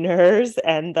Wieners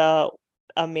and the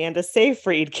Amanda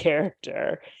Seyfried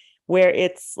character, where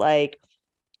it's like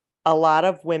a lot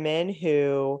of women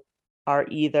who are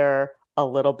either a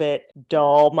little bit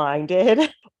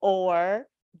dull-minded or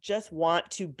just want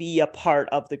to be a part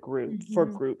of the group for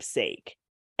group's sake,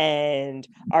 and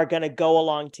are going to go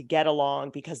along to get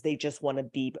along because they just want to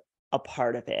be a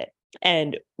part of it.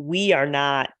 And we are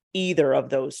not either of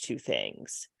those two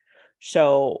things.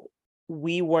 So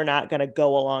we were not going to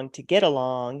go along to get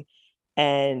along.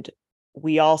 And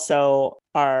we also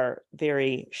are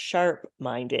very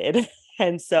sharp-minded.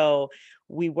 And so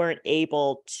we weren't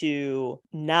able to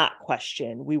not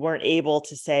question. We weren't able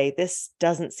to say, this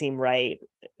doesn't seem right.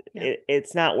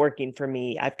 It's not working for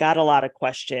me. I've got a lot of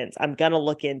questions. I'm going to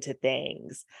look into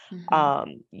things.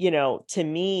 To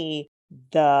me,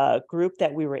 the group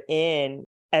that we were in,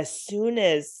 as soon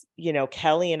as,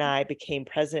 Kelly and I became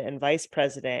president and vice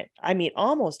president, I mean,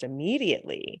 almost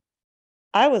immediately,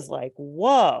 I was like,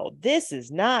 whoa, this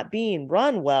is not being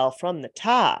run well from the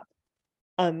top.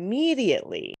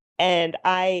 Immediately. And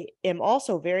I am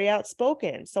also very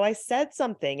outspoken. So I said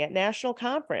something at national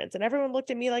conference and everyone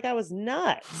looked at me like I was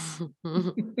nuts.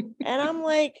 And I'm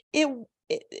like,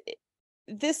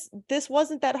 this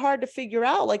wasn't that hard to figure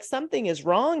out. Like, something is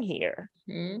wrong here.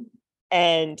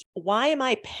 And why am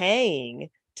I paying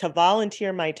to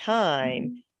volunteer my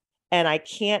time and I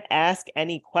can't ask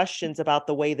any questions about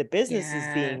the way the business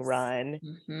is being run?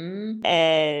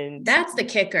 And that's the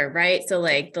kicker, right? So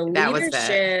like the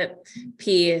leadership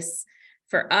piece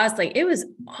for us, like it was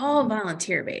all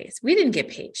volunteer based. We didn't get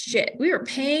paid shit. We were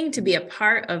paying to be a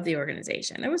part of the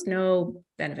organization. There was no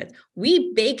benefits.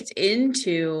 We baked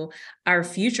into our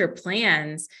future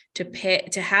plans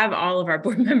to have all of our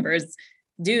board members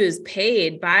dues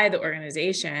paid by the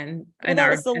organization Well, in that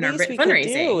our was the in our least we could do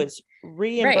fundraising. is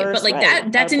reimburse. Right. But like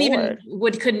that our didn't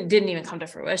board. didn't even come to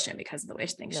fruition because of the way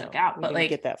things shook out. We But didn't like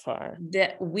get that far.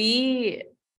 that we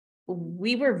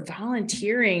were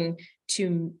volunteering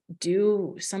to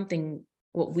do something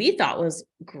what we thought was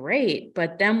great.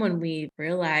 But then when we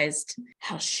realized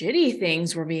how shitty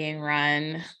things were being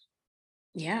run,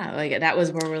 yeah, like that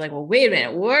was where we're like, well, wait a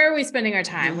minute, where are we spending our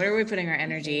time? Where are we putting our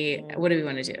energy? What do we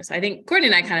want to do? So I think Courtney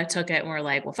and I kind of took it and we're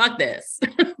like, well, fuck this.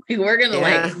 Like, we're going to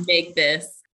like make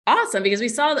this awesome because we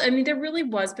saw, I mean, there really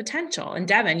was potential. And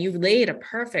Devin, you laid a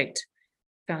perfect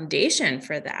foundation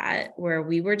for that, where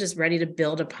we were just ready to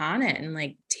build upon it and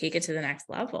like take it to the next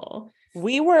level.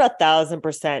 We were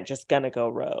 1,000% just gonna go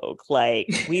rogue.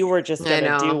 Like we were just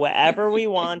gonna do whatever we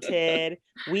wanted.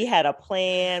 We had a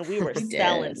plan. We were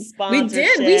selling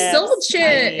sponsorships. We sold shit.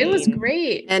 I mean, it was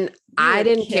great. And I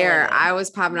didn't care. I was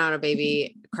popping out a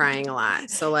baby crying a lot.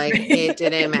 So like it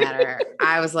didn't matter.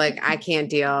 I was like, I can't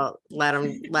deal. Let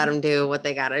them do what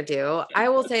they gotta do. I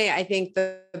will say, I think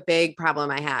the big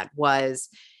problem I had was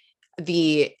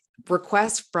the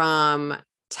request from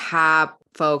top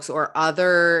folks or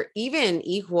other even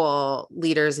equal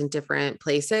leaders in different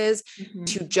places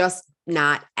to just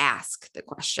not ask the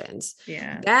questions.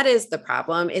 Yeah. That is the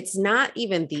problem. It's not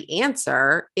even the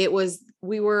answer. It was,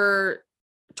 we were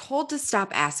told to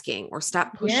stop asking or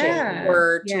stop pushing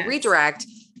or to redirect.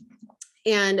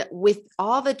 And with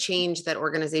all the change that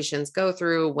organizations go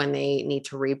through when they need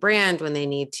to rebrand, when they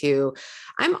need to,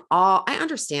 I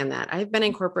understand that. I've been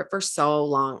in corporate for so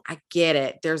long. I get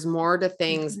it. There's more to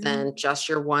things than just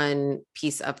your one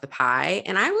piece of the pie.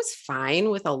 And I was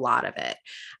fine with a lot of it.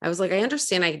 I was like, I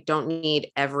understand I don't need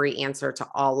every answer to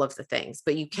all of the things,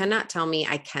 but you cannot tell me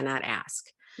I cannot ask.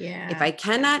 Yeah. If I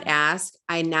cannot ask,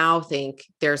 I now think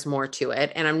there's more to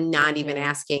it. And I'm not even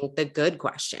asking the good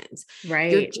questions.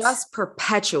 Right. You're just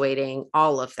perpetuating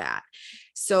all of that.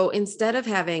 So instead of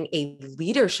having a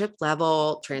leadership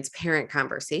level, transparent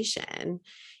conversation,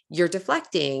 you're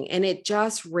deflecting, and it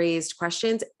just raised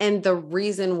questions. And the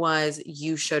reason was,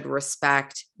 you should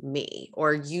respect me,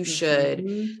 or you should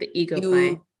the ego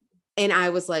play. And I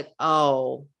was like,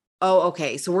 oh,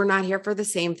 okay. So we're not here for the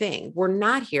same thing. We're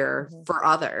not here for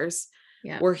others.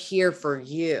 Yeah. We're here for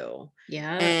you.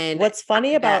 Yeah. And what's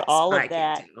funny about all of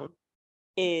that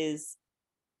is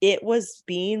it was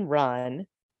being run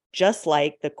just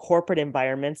like the corporate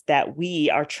environments that we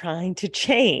are trying to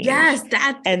change. Yes,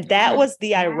 that was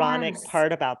the ironic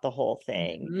part about the whole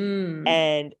thing.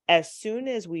 And as soon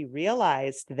as we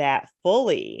realized that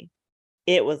fully,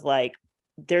 it was like,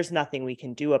 there's nothing we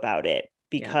can do about it,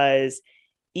 because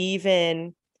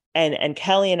even and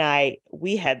Kelly and I,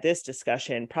 we had this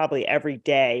discussion probably every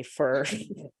day for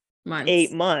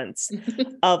 8 months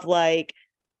of like,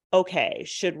 okay,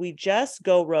 should we just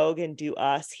go rogue and do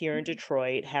us here in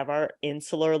Detroit, have our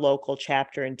insular local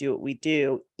chapter and do what we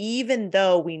do, even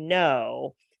though we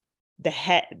know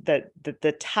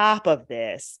the top of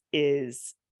this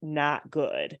is not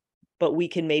good, but we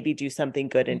can maybe do something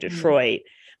good in Detroit.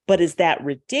 But is that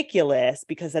ridiculous?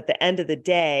 Because at the end of the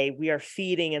day, we are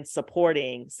feeding and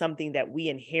supporting something that we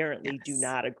inherently do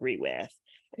not agree with.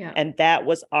 Yeah. And that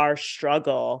was our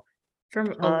struggle for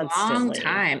a long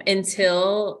time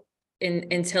until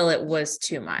it was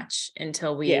too much,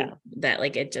 until that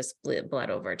like it just bled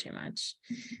over too much.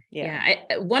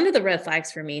 One of the red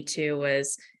flags for me too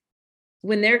was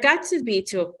when there got to be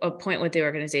to a point with the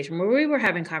organization where we were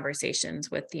having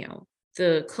conversations with,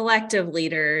 the collective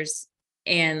leaders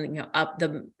and, up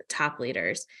the top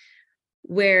leaders,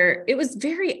 where it was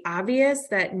very obvious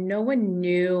that no one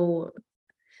knew.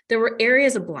 There were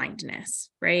areas of blindness,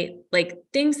 right? Like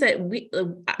things that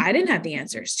I didn't have the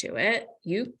answers to it.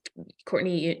 You,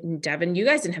 Courtney and Devin, you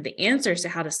guys didn't have the answers to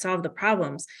how to solve the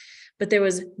problems, but there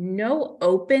was no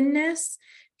openness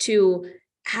to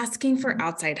asking for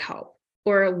outside help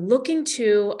or looking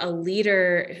to a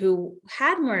leader who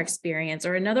had more experience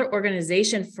or another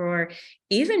organization for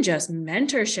even just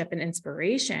mentorship and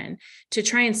inspiration to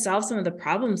try and solve some of the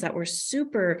problems that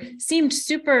seemed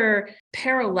super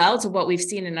parallel to what we've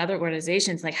seen in other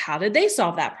organizations. Like, how did they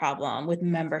solve that problem with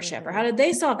membership? Or how did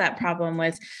they solve that problem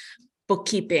with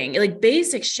bookkeeping? Like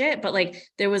basic shit. But like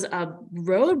there was a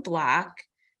roadblock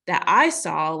that I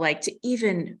saw, like to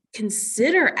even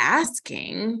consider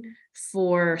asking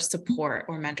for support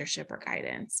or mentorship or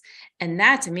guidance. And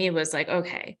that to me was like,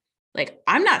 okay, like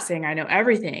I'm not saying I know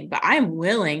everything, but I'm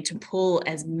willing to pull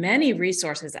as many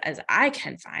resources as I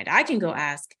can find. I can go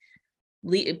ask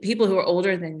people who are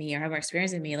older than me or have more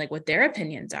experience than me, like what their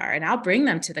opinions are, and I'll bring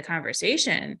them to the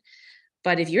conversation.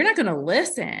 But if you're not going to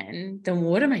listen, then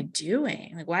what am I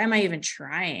doing? Like, why am I even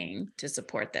trying to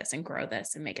support this and grow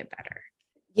this and make it better?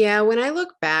 Yeah, when I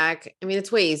look back, I mean,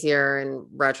 it's way easier in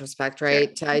retrospect,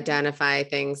 right? To identify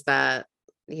things that,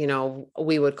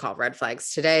 we would call red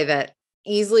flags today that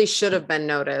easily should have been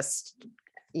noticed,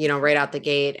 right out the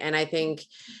gate. And I think,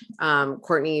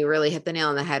 Courtney, you really hit the nail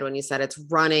on the head when you said it's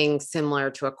running similar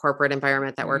to a corporate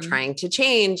environment that we're trying to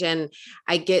change. And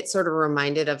I get sort of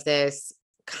reminded of this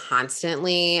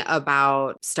constantly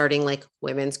about starting like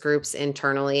women's groups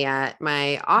internally at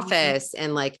my office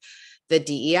and like the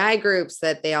DEI groups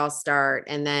that they all start.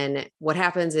 And then what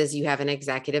happens is you have an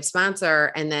executive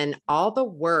sponsor, and then all the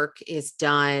work is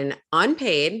done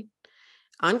unpaid,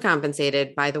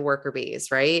 uncompensated by the worker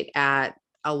bees, right? At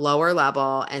a lower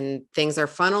level, and things are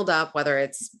funneled up, whether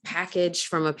it's packaged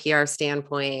from a PR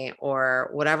standpoint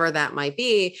or whatever that might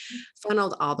be,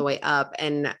 funneled all the way up.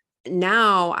 And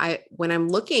now when I'm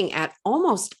looking at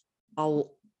almost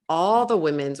all the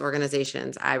women's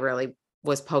organizations I really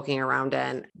was poking around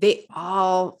in, they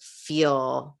all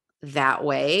feel that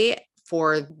way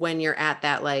for when you're at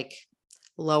that like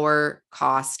lower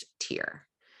cost tier.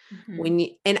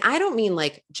 And I don't mean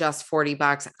like just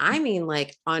 $40, I mean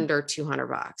like under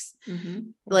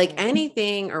 $200. Like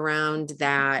anything around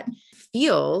that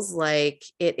feels like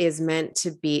it is meant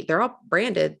to be, they're all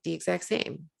branded the exact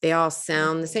same. They all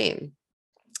sound the same.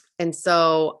 And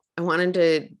so I wanted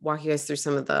to walk you guys through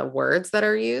some of the words that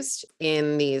are used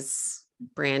in these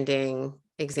branding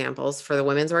examples for the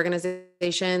women's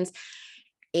organizations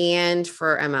and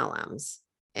for MLMs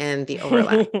and the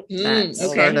overlap that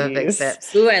sort of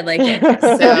exists. Ooh, I like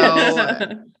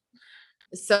it.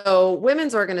 So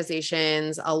women's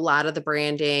organizations, a lot of the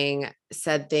branding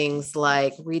said things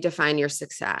like redefine your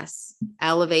success,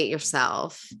 elevate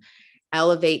yourself,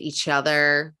 elevate each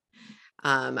other,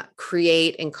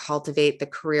 create and cultivate the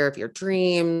career of your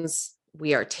dreams.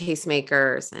 We are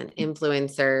tastemakers and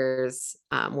influencers.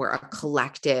 We're a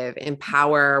collective.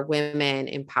 Empower women,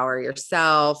 empower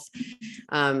yourself.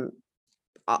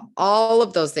 All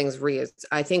of those things reused.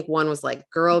 I think one was like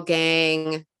girl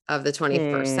gang of the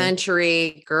 21st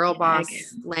century, girl boss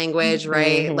language,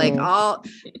 right? Like all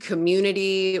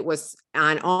community was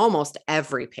on almost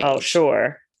every page. Oh,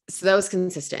 sure. So that was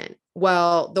consistent.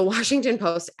 Well, the Washington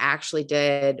Post actually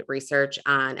did research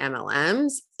on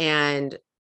MLMs and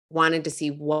wanted to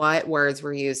see what words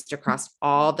were used across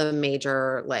all the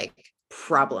major like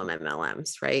problem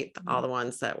MLMs, right? All the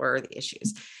ones that were the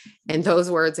issues. And those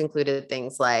words included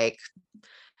things like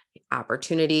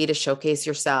opportunity to showcase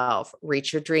yourself,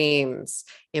 reach your dreams,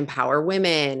 empower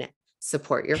women,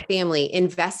 support your family,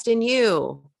 invest in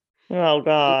you. Oh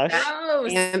gosh.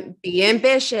 And be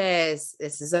ambitious.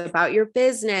 This is about your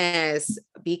business.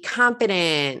 Be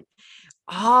confident.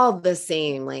 All the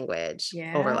same language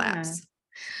overlaps.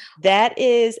 That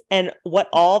is, and what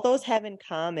all those have in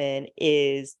common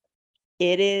is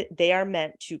they are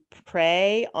meant to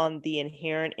prey on the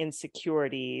inherent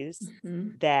insecurities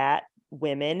that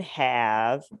women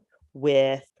have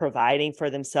with providing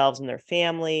for themselves and their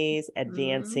families,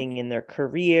 advancing in their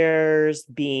careers,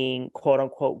 being quote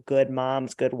unquote good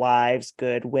moms, good wives,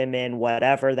 good women,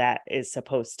 whatever that is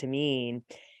supposed to mean.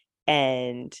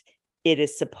 And it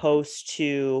is supposed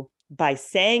to, by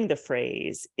saying the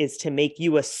phrase, is to make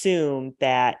you assume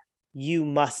that you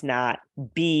must not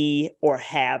be or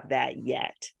have that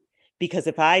yet. Because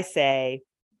if I say,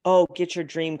 oh, get your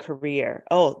dream career,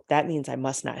 oh, that means I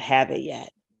must not have it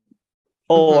yet.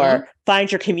 Or find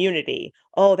your community.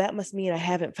 Oh, that must mean I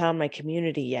haven't found my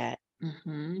community yet.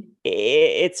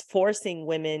 It's forcing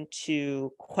women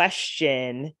to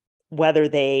question whether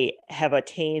they have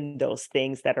attained those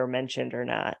things that are mentioned or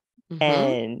not.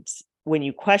 And when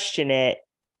you question it,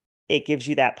 it gives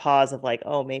you that pause of like,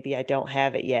 oh, maybe I don't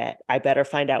have it yet. I better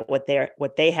find out what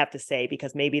they have to say,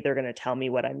 because maybe they're going to tell me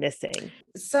what I'm missing.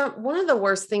 So one of the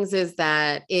worst things is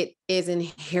that it is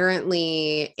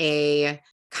inherently a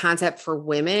concept for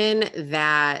women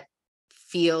that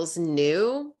feels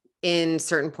new in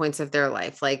certain points of their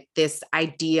life. Like this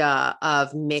idea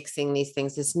of mixing these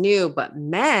things is new, but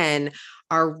men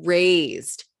are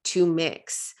raised to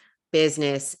mix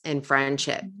business and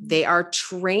friendship. They are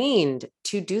trained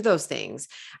to do those things.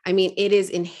 I mean, it is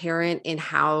inherent in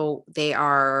how they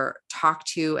are talked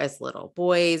to as little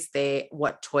boys,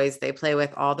 what toys they play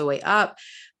with all the way up.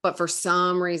 But for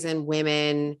some reason,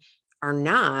 women are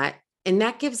not. And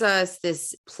that gives us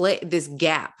this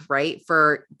gap, right?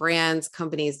 For brands,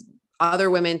 companies, other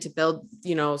women to build,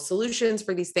 solutions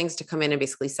for these things to come in and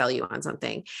basically sell you on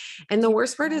something. And the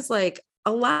worst part is like,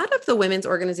 a lot of the women's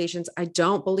organizations, I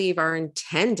don't believe are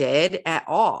intended at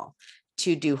all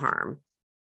to do harm.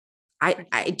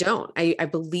 I don't. I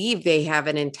believe they have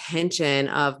an intention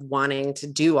of wanting to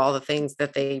do all the things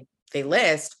that they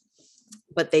list,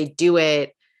 but they do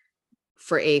it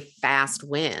for a fast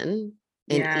win,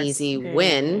 an Yes. easy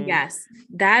win. Yes.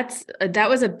 That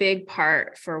was a big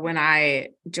part for when I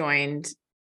joined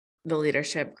the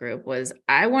leadership group. Was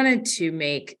I wanted to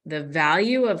make the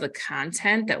value of the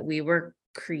content that we were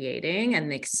creating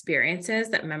and the experiences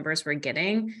that members were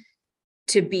getting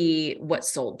to be what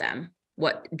sold them,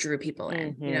 what drew people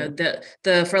in, you know,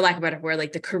 the, for lack of a better word,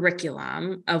 like the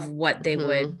curriculum of what they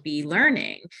would be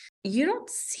learning. You don't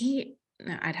see,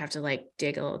 I'd have to like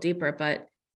dig a little deeper, but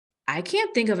I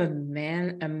can't think of a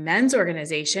men's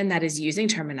organization that is using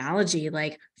terminology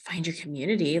like find your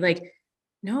community. Like,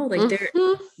 no, like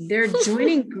they're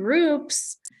joining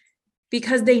groups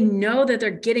because they know that they're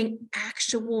getting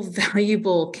actual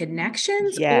valuable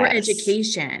connections or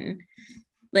education.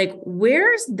 Like,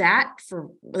 where's that for?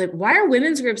 Like, why are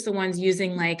women's groups the ones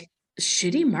using like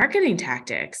shitty marketing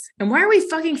tactics? And why are we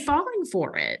fucking falling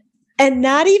for it? And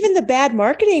not even the bad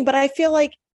marketing, but I feel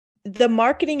like the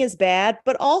marketing is bad,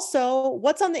 but also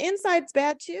what's on the inside is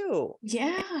bad too.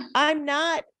 Yeah.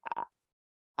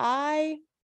 I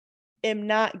am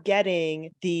not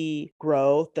getting the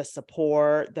growth, the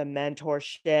support, the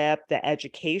mentorship, the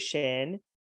education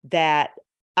that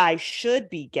I should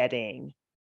be getting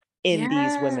in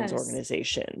these women's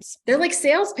organizations. They're like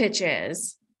sales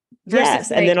pitches.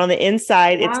 Yes. And then on the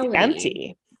inside, quality. It's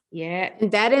empty. Yeah.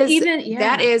 That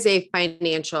is a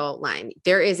financial line.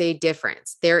 There is a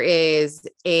difference. There is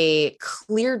a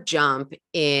clear jump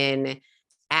in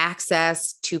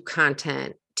access to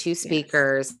content, to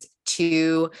speakers,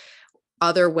 to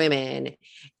other women,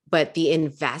 but the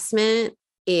investment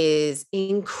is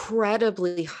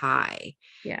incredibly high.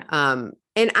 Yeah.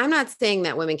 And I'm not saying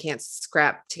that women can't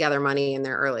scrap together money in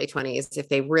their early 20s if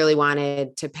they really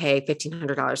wanted to pay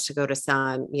 $1,500 to go to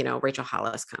some, you know, Rachel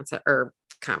Hollis concert or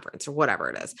conference or whatever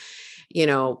it is, you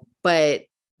know, but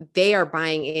they are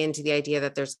buying into the idea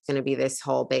that there's going to be this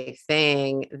whole big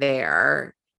thing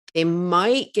there. They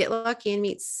might get lucky and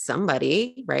meet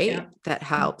somebody, right? That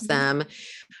helps them.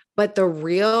 But the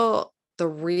real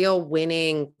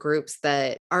winning groups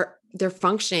that they're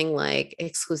functioning like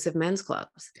exclusive men's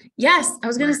clubs. Yes. I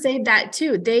was going to say that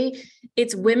too.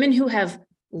 It's women who have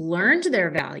learned their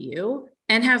value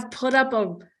and have put up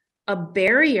a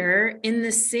barrier in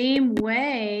the same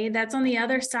way that's on the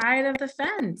other side of the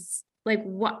fence. Like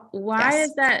why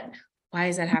is that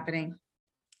happening?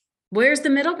 Where's the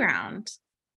middle ground?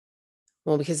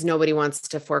 Well, because nobody wants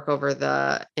to fork over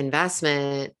the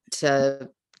investment to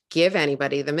give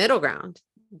anybody the middle ground.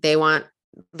 They want,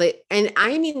 and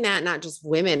I mean that not just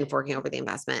women forking over the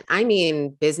investment. I mean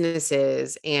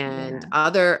businesses and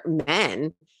other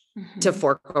men to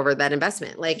fork over that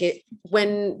investment. Like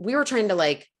when we were trying to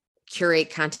like curate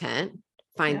content,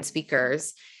 find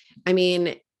speakers, I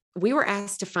mean, we were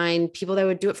asked to find people that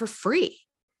would do it for free.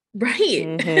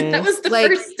 Right. That was the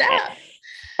first step.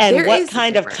 And what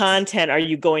kind of content are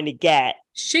you going to get?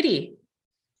 Shitty.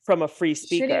 From a free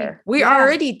speaker. We are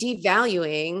already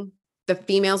devaluing the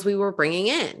females we were bringing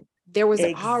in. There was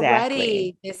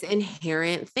already this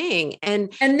inherent thing.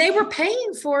 And they were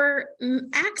paying for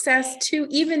access to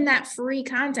even that free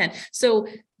content. So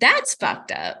that's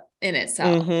fucked up in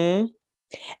itself.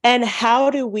 And how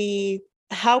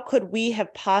could we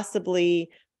have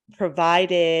possibly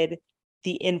provided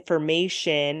the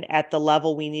information at the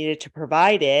level we needed to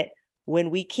provide it when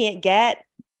we can't get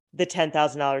the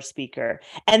 $10,000 speaker?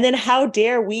 And then how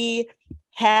dare we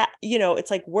it's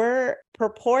like we're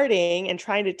purporting and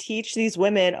trying to teach these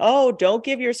women, oh, don't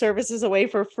give your services away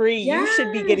for free. You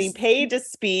should be getting paid to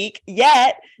speak.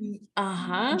 Yet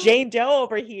Jane Doe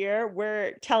over here,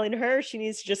 we're telling her she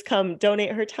needs to just come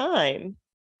donate her time.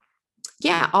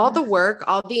 Yeah. All the work,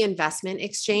 all the investment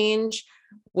exchange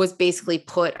was basically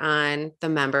put on the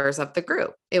members of the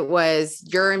group. It was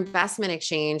your investment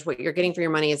exchange. What you're getting for your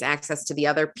money is access to the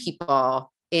other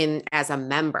people in as a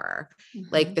member,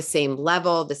 like the same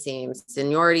level, the same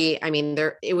seniority. I mean,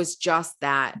 it was just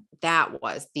that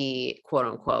was the quote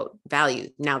unquote value.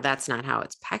 Now that's not how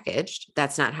it's packaged.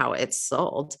 That's not how it's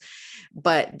sold,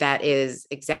 but that is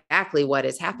exactly what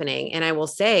is happening. And I will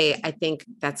say, I think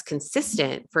that's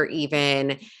consistent for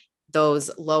even those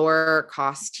lower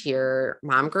cost tier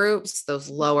mom groups, those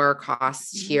lower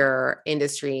cost tier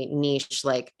industry niche,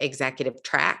 like executive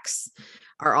tracks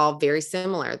are all very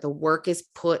similar. The work is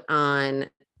put on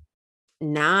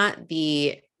not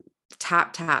the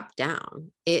top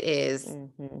down. It is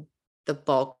the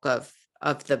bulk of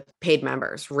the paid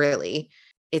members, really.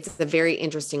 It's a very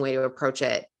interesting way to approach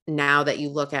it. Now that you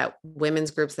look at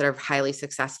women's groups that are highly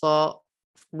successful,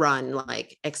 run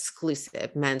like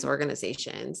exclusive men's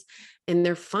organizations, and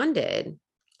they're funded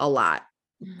a lot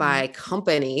by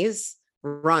companies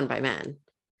run by men.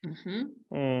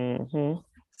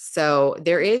 So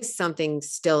there is something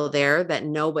still there that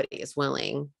nobody is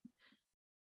willing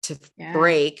to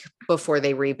break before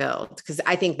they rebuild. Because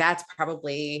I think that's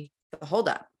probably the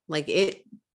holdup. Like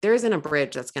there isn't a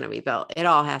bridge that's going to be built. It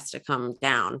all has to come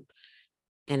down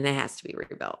and it has to be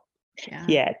rebuilt.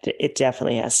 Yeah, it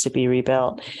definitely has to be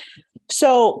rebuilt.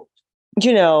 So,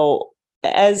 you know,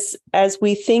 as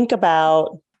we think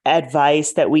about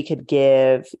advice that we could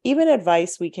give, even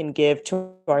advice we can give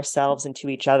to ourselves and to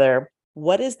each other,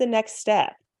 what is the next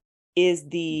step? Is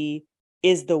the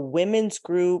women's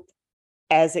group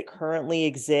as it currently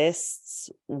exists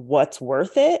what's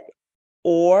worth it?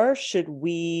 Or should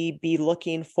we be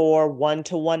looking for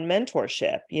one-to-one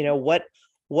mentorship? You know, what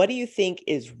do you think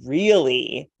is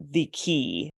really the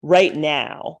key right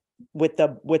now with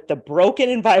the broken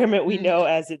environment we know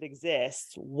as it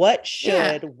exists? What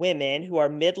should women who are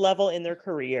mid-level in their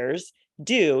careers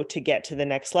do to get to the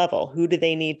next level? Who do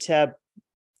they need to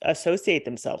associate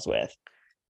themselves with?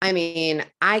 I mean,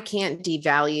 I can't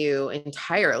devalue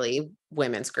entirely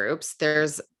women's groups. There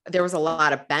was a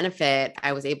lot of benefit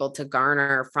I was able to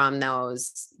garner from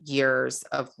those years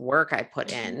of work I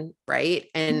put in, right?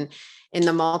 And in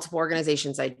the multiple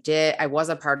organizations I was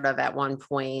a part of at one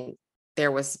point,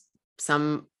 there was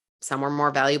some were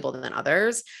more valuable than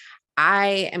others.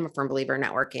 I am a firm believer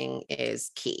networking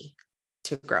is key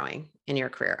to growing in your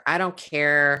career. I don't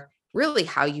care really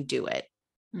how you do it.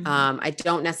 I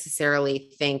don't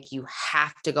necessarily think you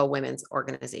have to go women's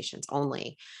organizations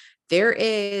only. There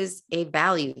is a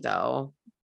value, though,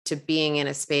 to being in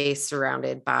a space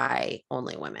surrounded by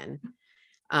only women.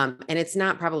 And it's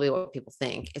not probably what people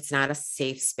think. It's not a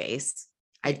safe space.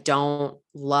 I don't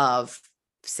love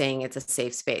saying it's a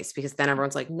safe space because then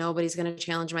everyone's like, nobody's going to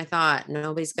challenge my thought.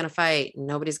 Nobody's going to fight.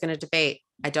 Nobody's going to debate.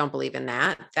 I don't believe in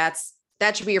that. That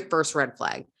should be your first red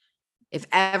flag. If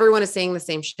everyone is saying the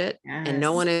same shit and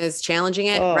no one is challenging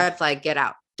it, red flag, get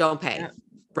out, don't pay,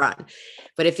 run.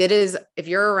 But if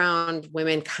you're around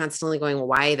women constantly going, well,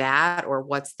 why that? Or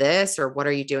what's this? Or what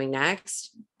are you doing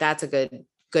next? That's a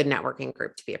good networking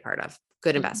group to be a part of.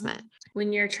 Good investment.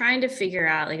 When you're trying to figure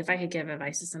out, like if I could give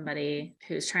advice to somebody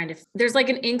who's there's like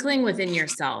an inkling within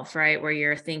yourself, right? Where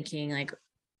you're thinking like,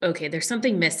 okay, there's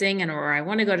something missing or I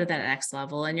want to go to that next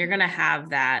level. And you're going to have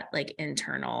that like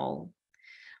internal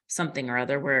something or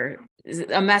other where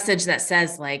a message that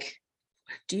says like,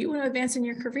 do you want to advance in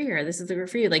your career? This is the career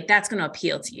for you. Like that's going to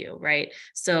appeal to you. Right.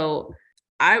 So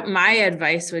my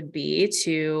advice would be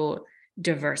to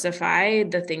diversify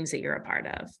the things that you're a part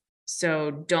of.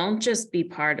 So don't just be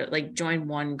part of like join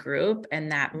one group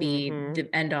and that be the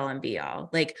end all and be all.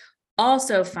 Like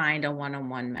also find a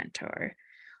one-on-one mentor.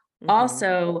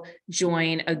 Also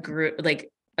join a group, like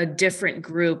a different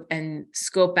group and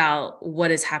scope out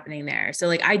what is happening there. So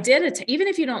like I did even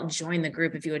if you don't join the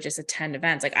group, if you would just attend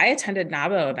events, like I attended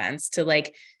NABO events to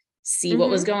like see what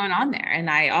was going on there. And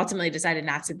I ultimately decided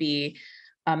not to be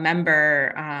a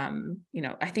member.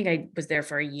 I think I was there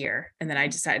for a year and then I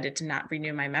decided to not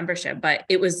renew my membership, but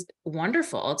it was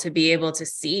wonderful to be able to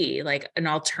see like an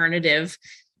alternative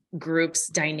group's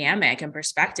dynamic and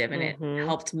perspective. And it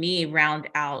helped me round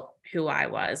out who I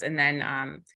was. And then,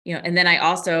 and then I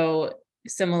also,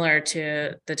 similar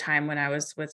to the time when I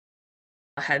was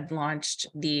had launched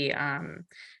the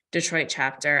Detroit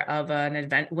chapter of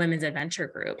an women's adventure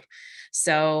group.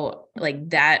 So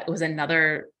like that was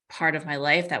another part of my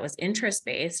life that was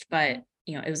interest-based, but,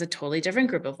 it was a totally different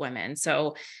group of women.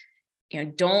 So,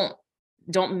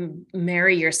 don't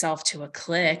marry yourself to a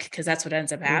clique because that's what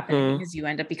ends up happening is you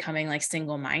end up becoming like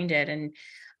single-minded and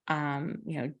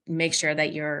make sure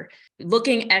that you're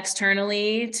looking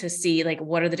externally to see like,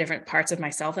 what are the different parts of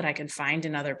myself that I can find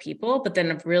in other people, but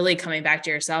then really coming back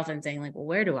to yourself and saying like, well,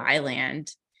 where do I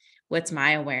land? What's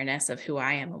my awareness of who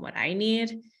I am and what I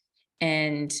need?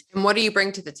 And what do you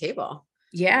bring to the table?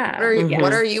 Yeah.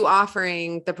 What are you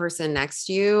offering the person next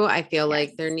to you? I feel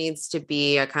like there needs to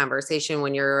be a conversation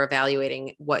when you're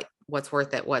evaluating what's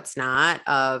worth it, what's not,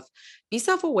 of be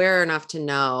self-aware enough to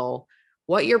know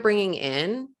what you're bringing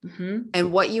in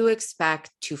and what you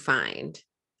expect to find.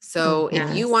 So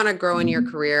if you want to grow in your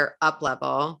career up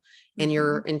level and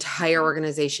your entire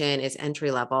organization is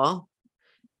entry level,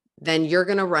 then you're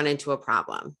going to run into a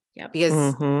problem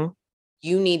because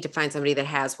you need to find somebody that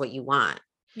has what you want.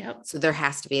 So there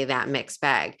has to be that mixed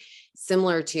bag.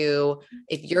 Similar to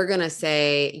if you're going to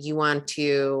say you want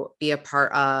to be a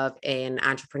part of an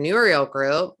entrepreneurial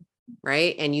group,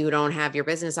 right? And you don't have your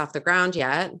business off the ground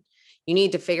yet, you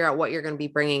need to figure out what you're going to be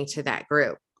bringing to that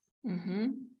group.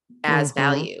 as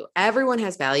value. Everyone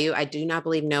has value. I do not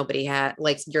believe nobody had,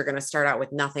 like, you're going to start out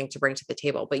with nothing to bring to the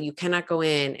table, but you cannot go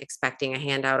in expecting a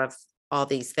handout of all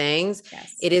these things.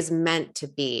 Yes. It is meant to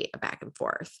be a back and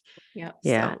forth. Yep.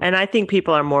 Yeah. So- And I think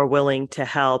people are more willing to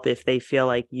help if they feel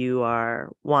like you are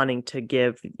wanting to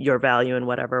give your value in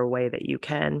whatever way that you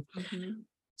can.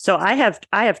 So I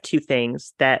have two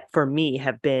things that for me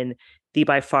have been the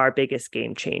by far biggest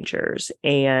game changers,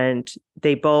 and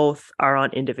they both are on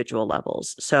individual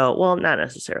levels. So, well, not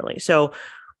necessarily. So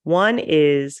one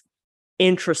is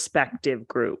introspective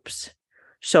groups.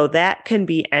 So that can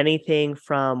be anything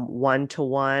from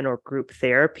one-to-one or group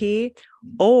therapy,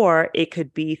 or it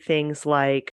could be things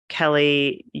like,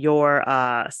 Kelly, your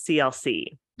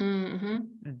CLC.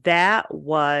 That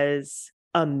was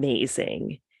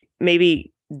amazing.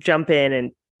 Maybe jump in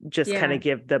and just kind of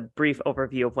give the brief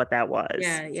overview of what that was.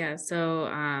 Yeah.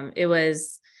 So it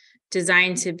was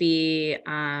designed to be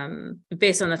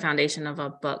based on the foundation of a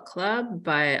book club,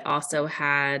 but also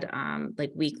had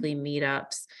like weekly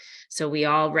meetups. So we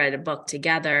all read a book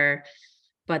together,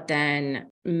 but then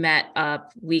met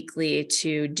up weekly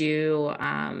to do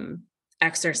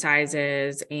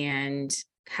exercises and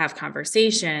have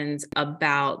conversations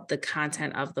about the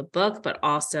content of the book, but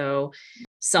also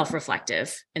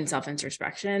self-reflective and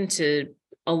self-introspection to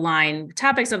align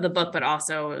topics of the book, but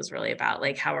also it was really about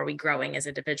like, how are we growing as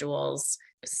individuals,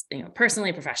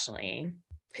 personally, professionally,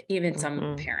 even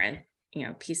some parent,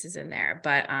 pieces in there.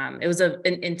 But it was an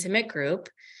intimate group,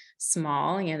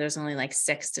 small, there's only like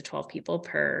 6 to 12 people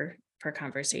per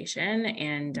conversation.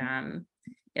 And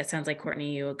it sounds like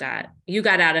Courtney, you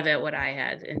got out of it what I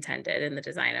had intended in the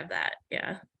design of that.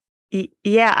 Yeah.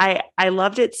 Yeah, I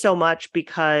loved it so much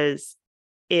because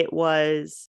it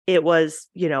was,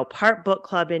 part book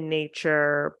club in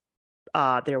nature.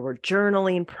 There were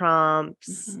journaling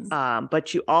prompts,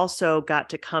 but you also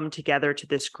got to come together to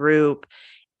this group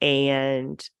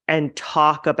and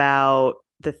talk about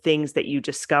the things that you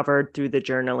discovered through the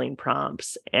journaling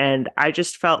prompts. And I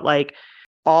just felt like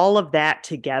all of that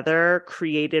together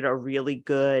created a really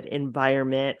good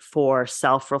environment for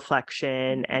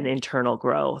self-reflection and internal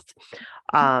growth.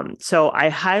 So I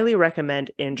highly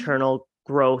recommend internal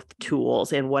growth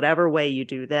tools in whatever way you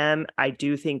do them. I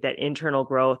do think that internal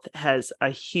growth has a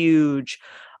huge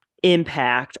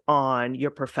impact on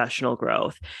your professional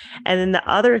growth. And then the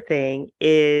other thing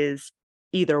is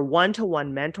either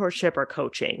one-to-one mentorship or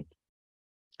coaching.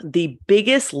 The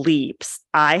biggest leaps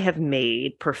I have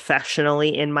made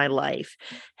professionally in my life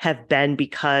have been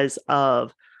because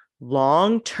of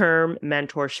long-term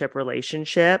mentorship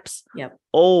relationships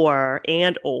or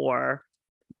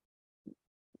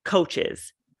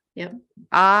coaches. Yep.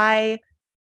 I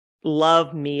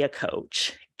love me a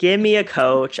coach. Give me a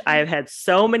coach. I've had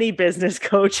so many business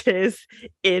coaches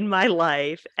in my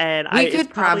life, and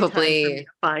it's probably time for me to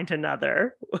find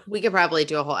another. We could probably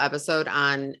do a whole episode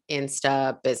on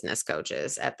Insta business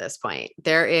coaches at this point.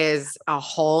 There is a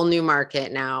whole new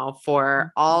market now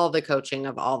for all the coaching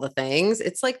of all the things.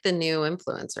 It's like the new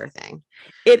influencer thing.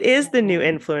 It is the new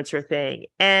influencer thing.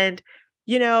 And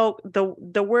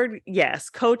the word, yes,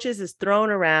 coaches is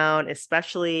thrown around,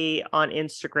 especially on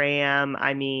Instagram.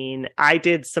 I mean, I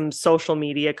did some social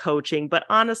media coaching, but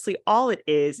honestly, all it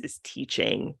is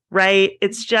teaching, right?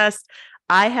 It's just,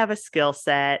 I have a skill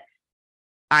set.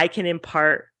 I can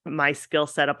impart my skill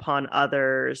set upon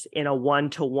others in a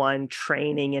one-to-one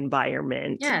training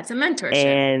environment. Yeah, it's a mentorship.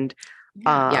 And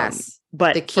yes.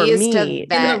 But the key is me, to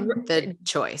vet the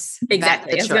choice.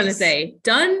 Exactly. I was going to choice. say,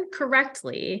 done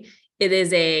correctly, it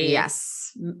is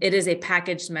a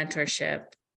packaged mentorship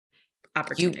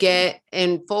opportunity. You get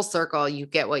in full circle, you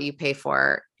get what you pay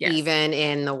for, even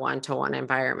in the one-to-one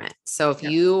environment. So if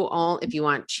you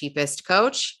want cheapest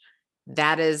coach,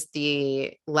 that is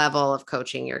the level of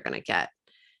coaching you're going to get.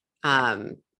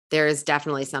 There is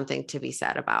definitely something to be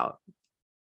said about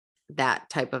that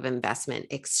type of investment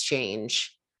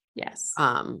exchange. Yes.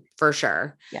 For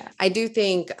sure. Yeah. I do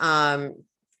think,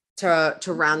 to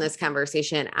round this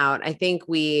conversation out, I think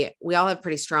we all have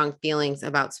pretty strong feelings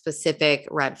about specific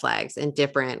red flags in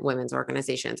different women's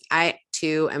organizations. I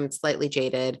too am slightly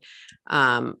jaded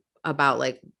about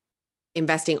like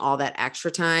investing all that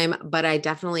extra time, but I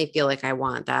definitely feel like I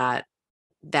want that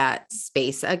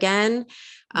space again.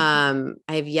 I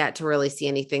have yet to really see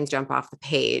anything jump off the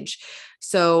page.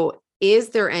 So is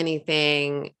there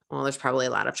anything, well, there's probably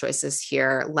a lot of choices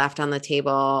here left on the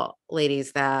table,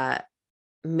 ladies, that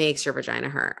makes your vagina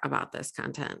hurt about this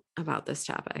content, about this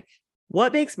topic?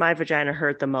 What makes my vagina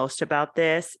hurt the most about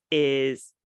this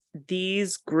is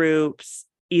these groups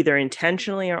either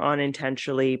intentionally or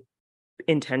unintentionally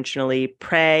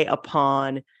prey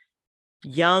upon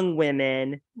young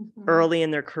women Mhm. early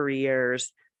in their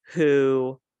careers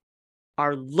who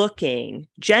are looking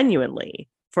genuinely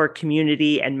for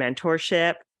community and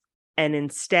mentorship, and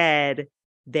instead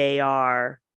they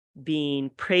are being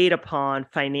preyed upon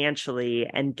financially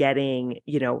and getting,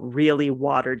 really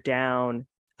watered down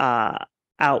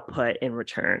output in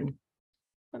return.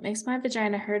 What makes my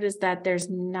vagina hurt is that there's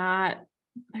not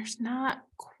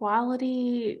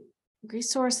quality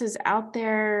resources out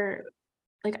there.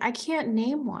 Like, I can't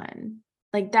name one.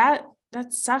 Like, that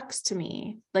sucks to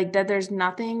me. Like, that there's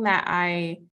nothing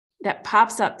that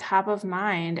pops up top of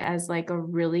mind as like a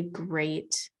really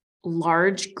great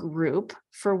large group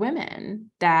for women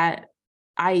that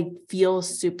I feel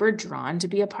super drawn to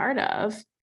be a part of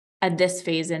at this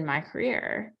phase in my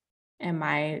career and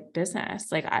my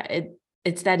business. Like,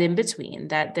 it's that in between,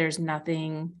 that there's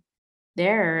nothing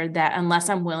there, that unless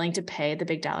I'm willing to pay the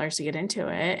big dollars to get into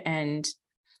it. And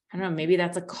I don't know, maybe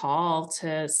that's a call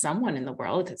to someone in the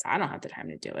world, because I don't have the time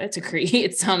to do it, to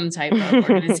create some type of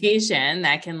organization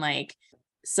that can like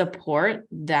support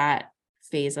that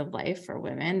phase of life for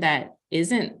women that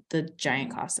isn't the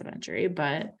giant cost of entry.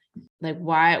 But like,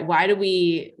 why did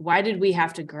we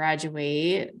have to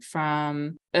graduate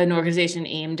from an organization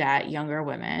aimed at younger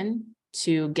women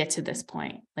to get to this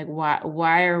point? Like,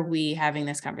 why are we having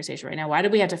this conversation right now? Why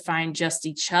did we have to find just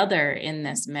each other in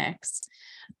this mix?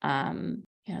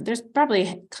 There's probably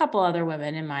a couple other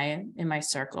women in my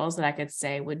circles that I could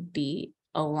say would be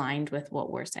aligned with what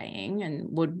we're saying and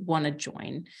would want to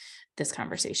join this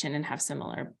conversation and have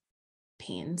similar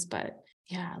pains. But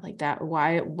yeah, like that,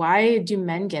 why do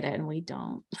men get it and we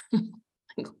don't?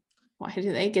 Like, why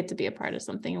do they get to be a part of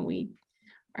something and we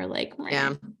are like,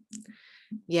 meh?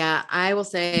 Yeah, I will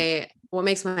say what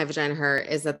makes my vagina hurt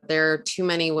is that there are too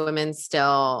many women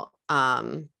still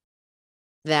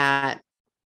that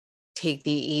take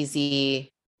the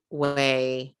easy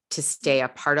way to stay a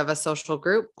part of a social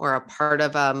group or a part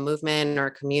of a movement or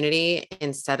community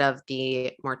instead of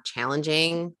the more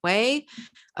challenging way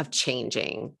of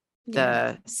changing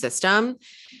the system.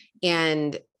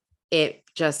 And it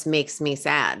just makes me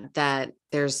sad that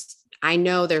I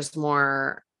know there's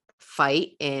more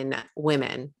fight in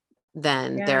women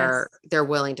than they're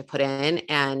willing to put in.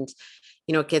 And,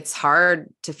 it gets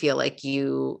hard to feel like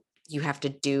you have to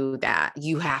do that.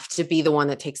 You have to be the one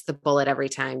that takes the bullet every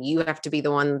time. You have to be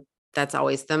the one that's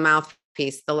always the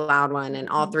mouthpiece, the loud one. And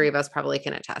all three of us probably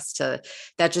can attest to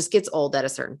that. Just gets old at a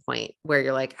certain point where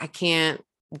you're like, I can't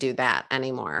do that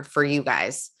anymore for you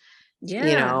guys. That's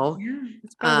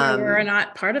probably why we're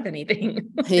not part of anything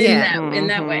in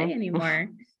that way anymore.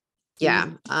 Yeah.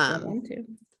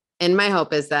 And my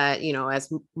hope is that,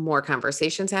 as more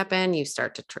conversations happen, you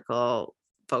start to trickle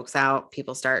folks out,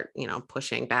 people start,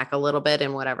 pushing back a little bit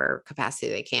in whatever capacity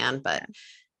they can, but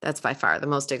that's by far the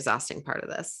most exhausting part of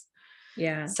this.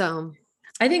 Yeah. So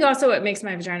I think also what makes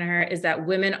my vagina hurt is that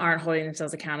women aren't holding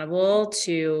themselves accountable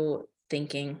to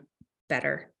thinking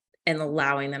better and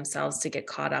allowing themselves to get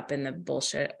caught up in the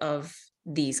bullshit of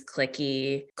these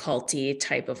cliquey, culty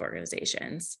type of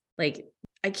organizations. Like,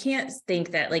 I can't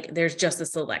think that like there's just a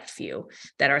select few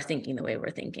that are thinking the way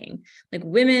we're thinking. Like,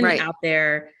 women out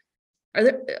there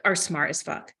are smart as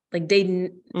fuck. Like,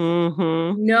 they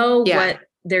know what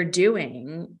they're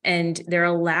doing, and they're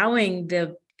allowing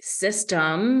the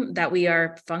system that we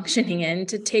are functioning in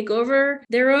to take over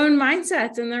their own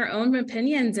mindsets and their own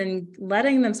opinions and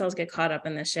letting themselves get caught up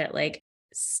in this shit. Like,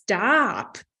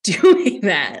 stop doing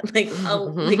that. Like,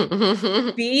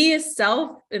 be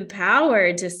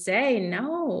self-empowered to say,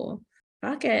 no,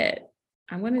 fuck it.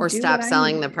 I'm going to do, or stop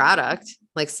selling the product.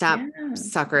 Like, stop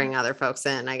suckering other folks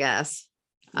in, I guess.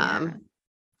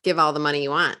 Give all the money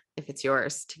you want if it's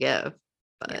yours to give.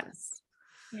 But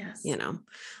yes.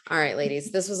 All right,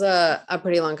 ladies, this was a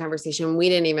pretty long conversation. We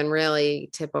didn't even really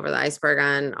tip over the iceberg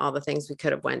on all the things we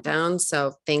could have went down.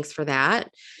 So thanks for that.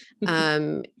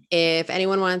 If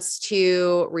anyone wants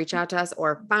to reach out to us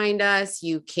or find us,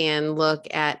 you can look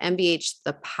at MBH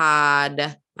the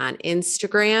Pod on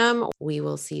Instagram. We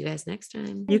will see you guys next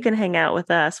time. You can hang out with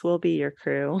us. We'll be your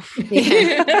crew.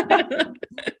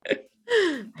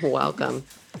 Welcome.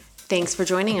 Thanks for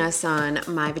joining us on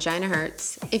My Vagina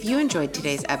Hurts. If you enjoyed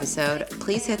today's episode,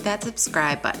 please hit that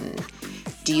subscribe button.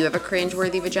 Do you have a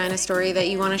cringeworthy vagina story that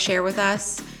you want to share with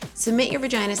us? Submit your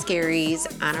vagina scaries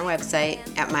on our website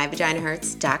at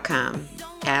myvaginahurts.com.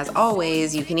 As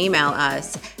always, you can email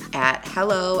us at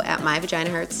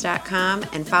hello@myvaginahurts.com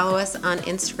and follow us on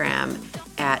Instagram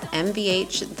at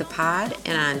MVHthepod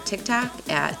and on TikTok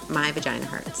at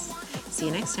myvaginahurts. See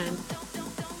you next time.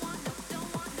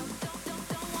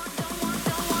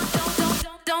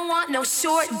 Don't want no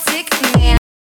short dick man.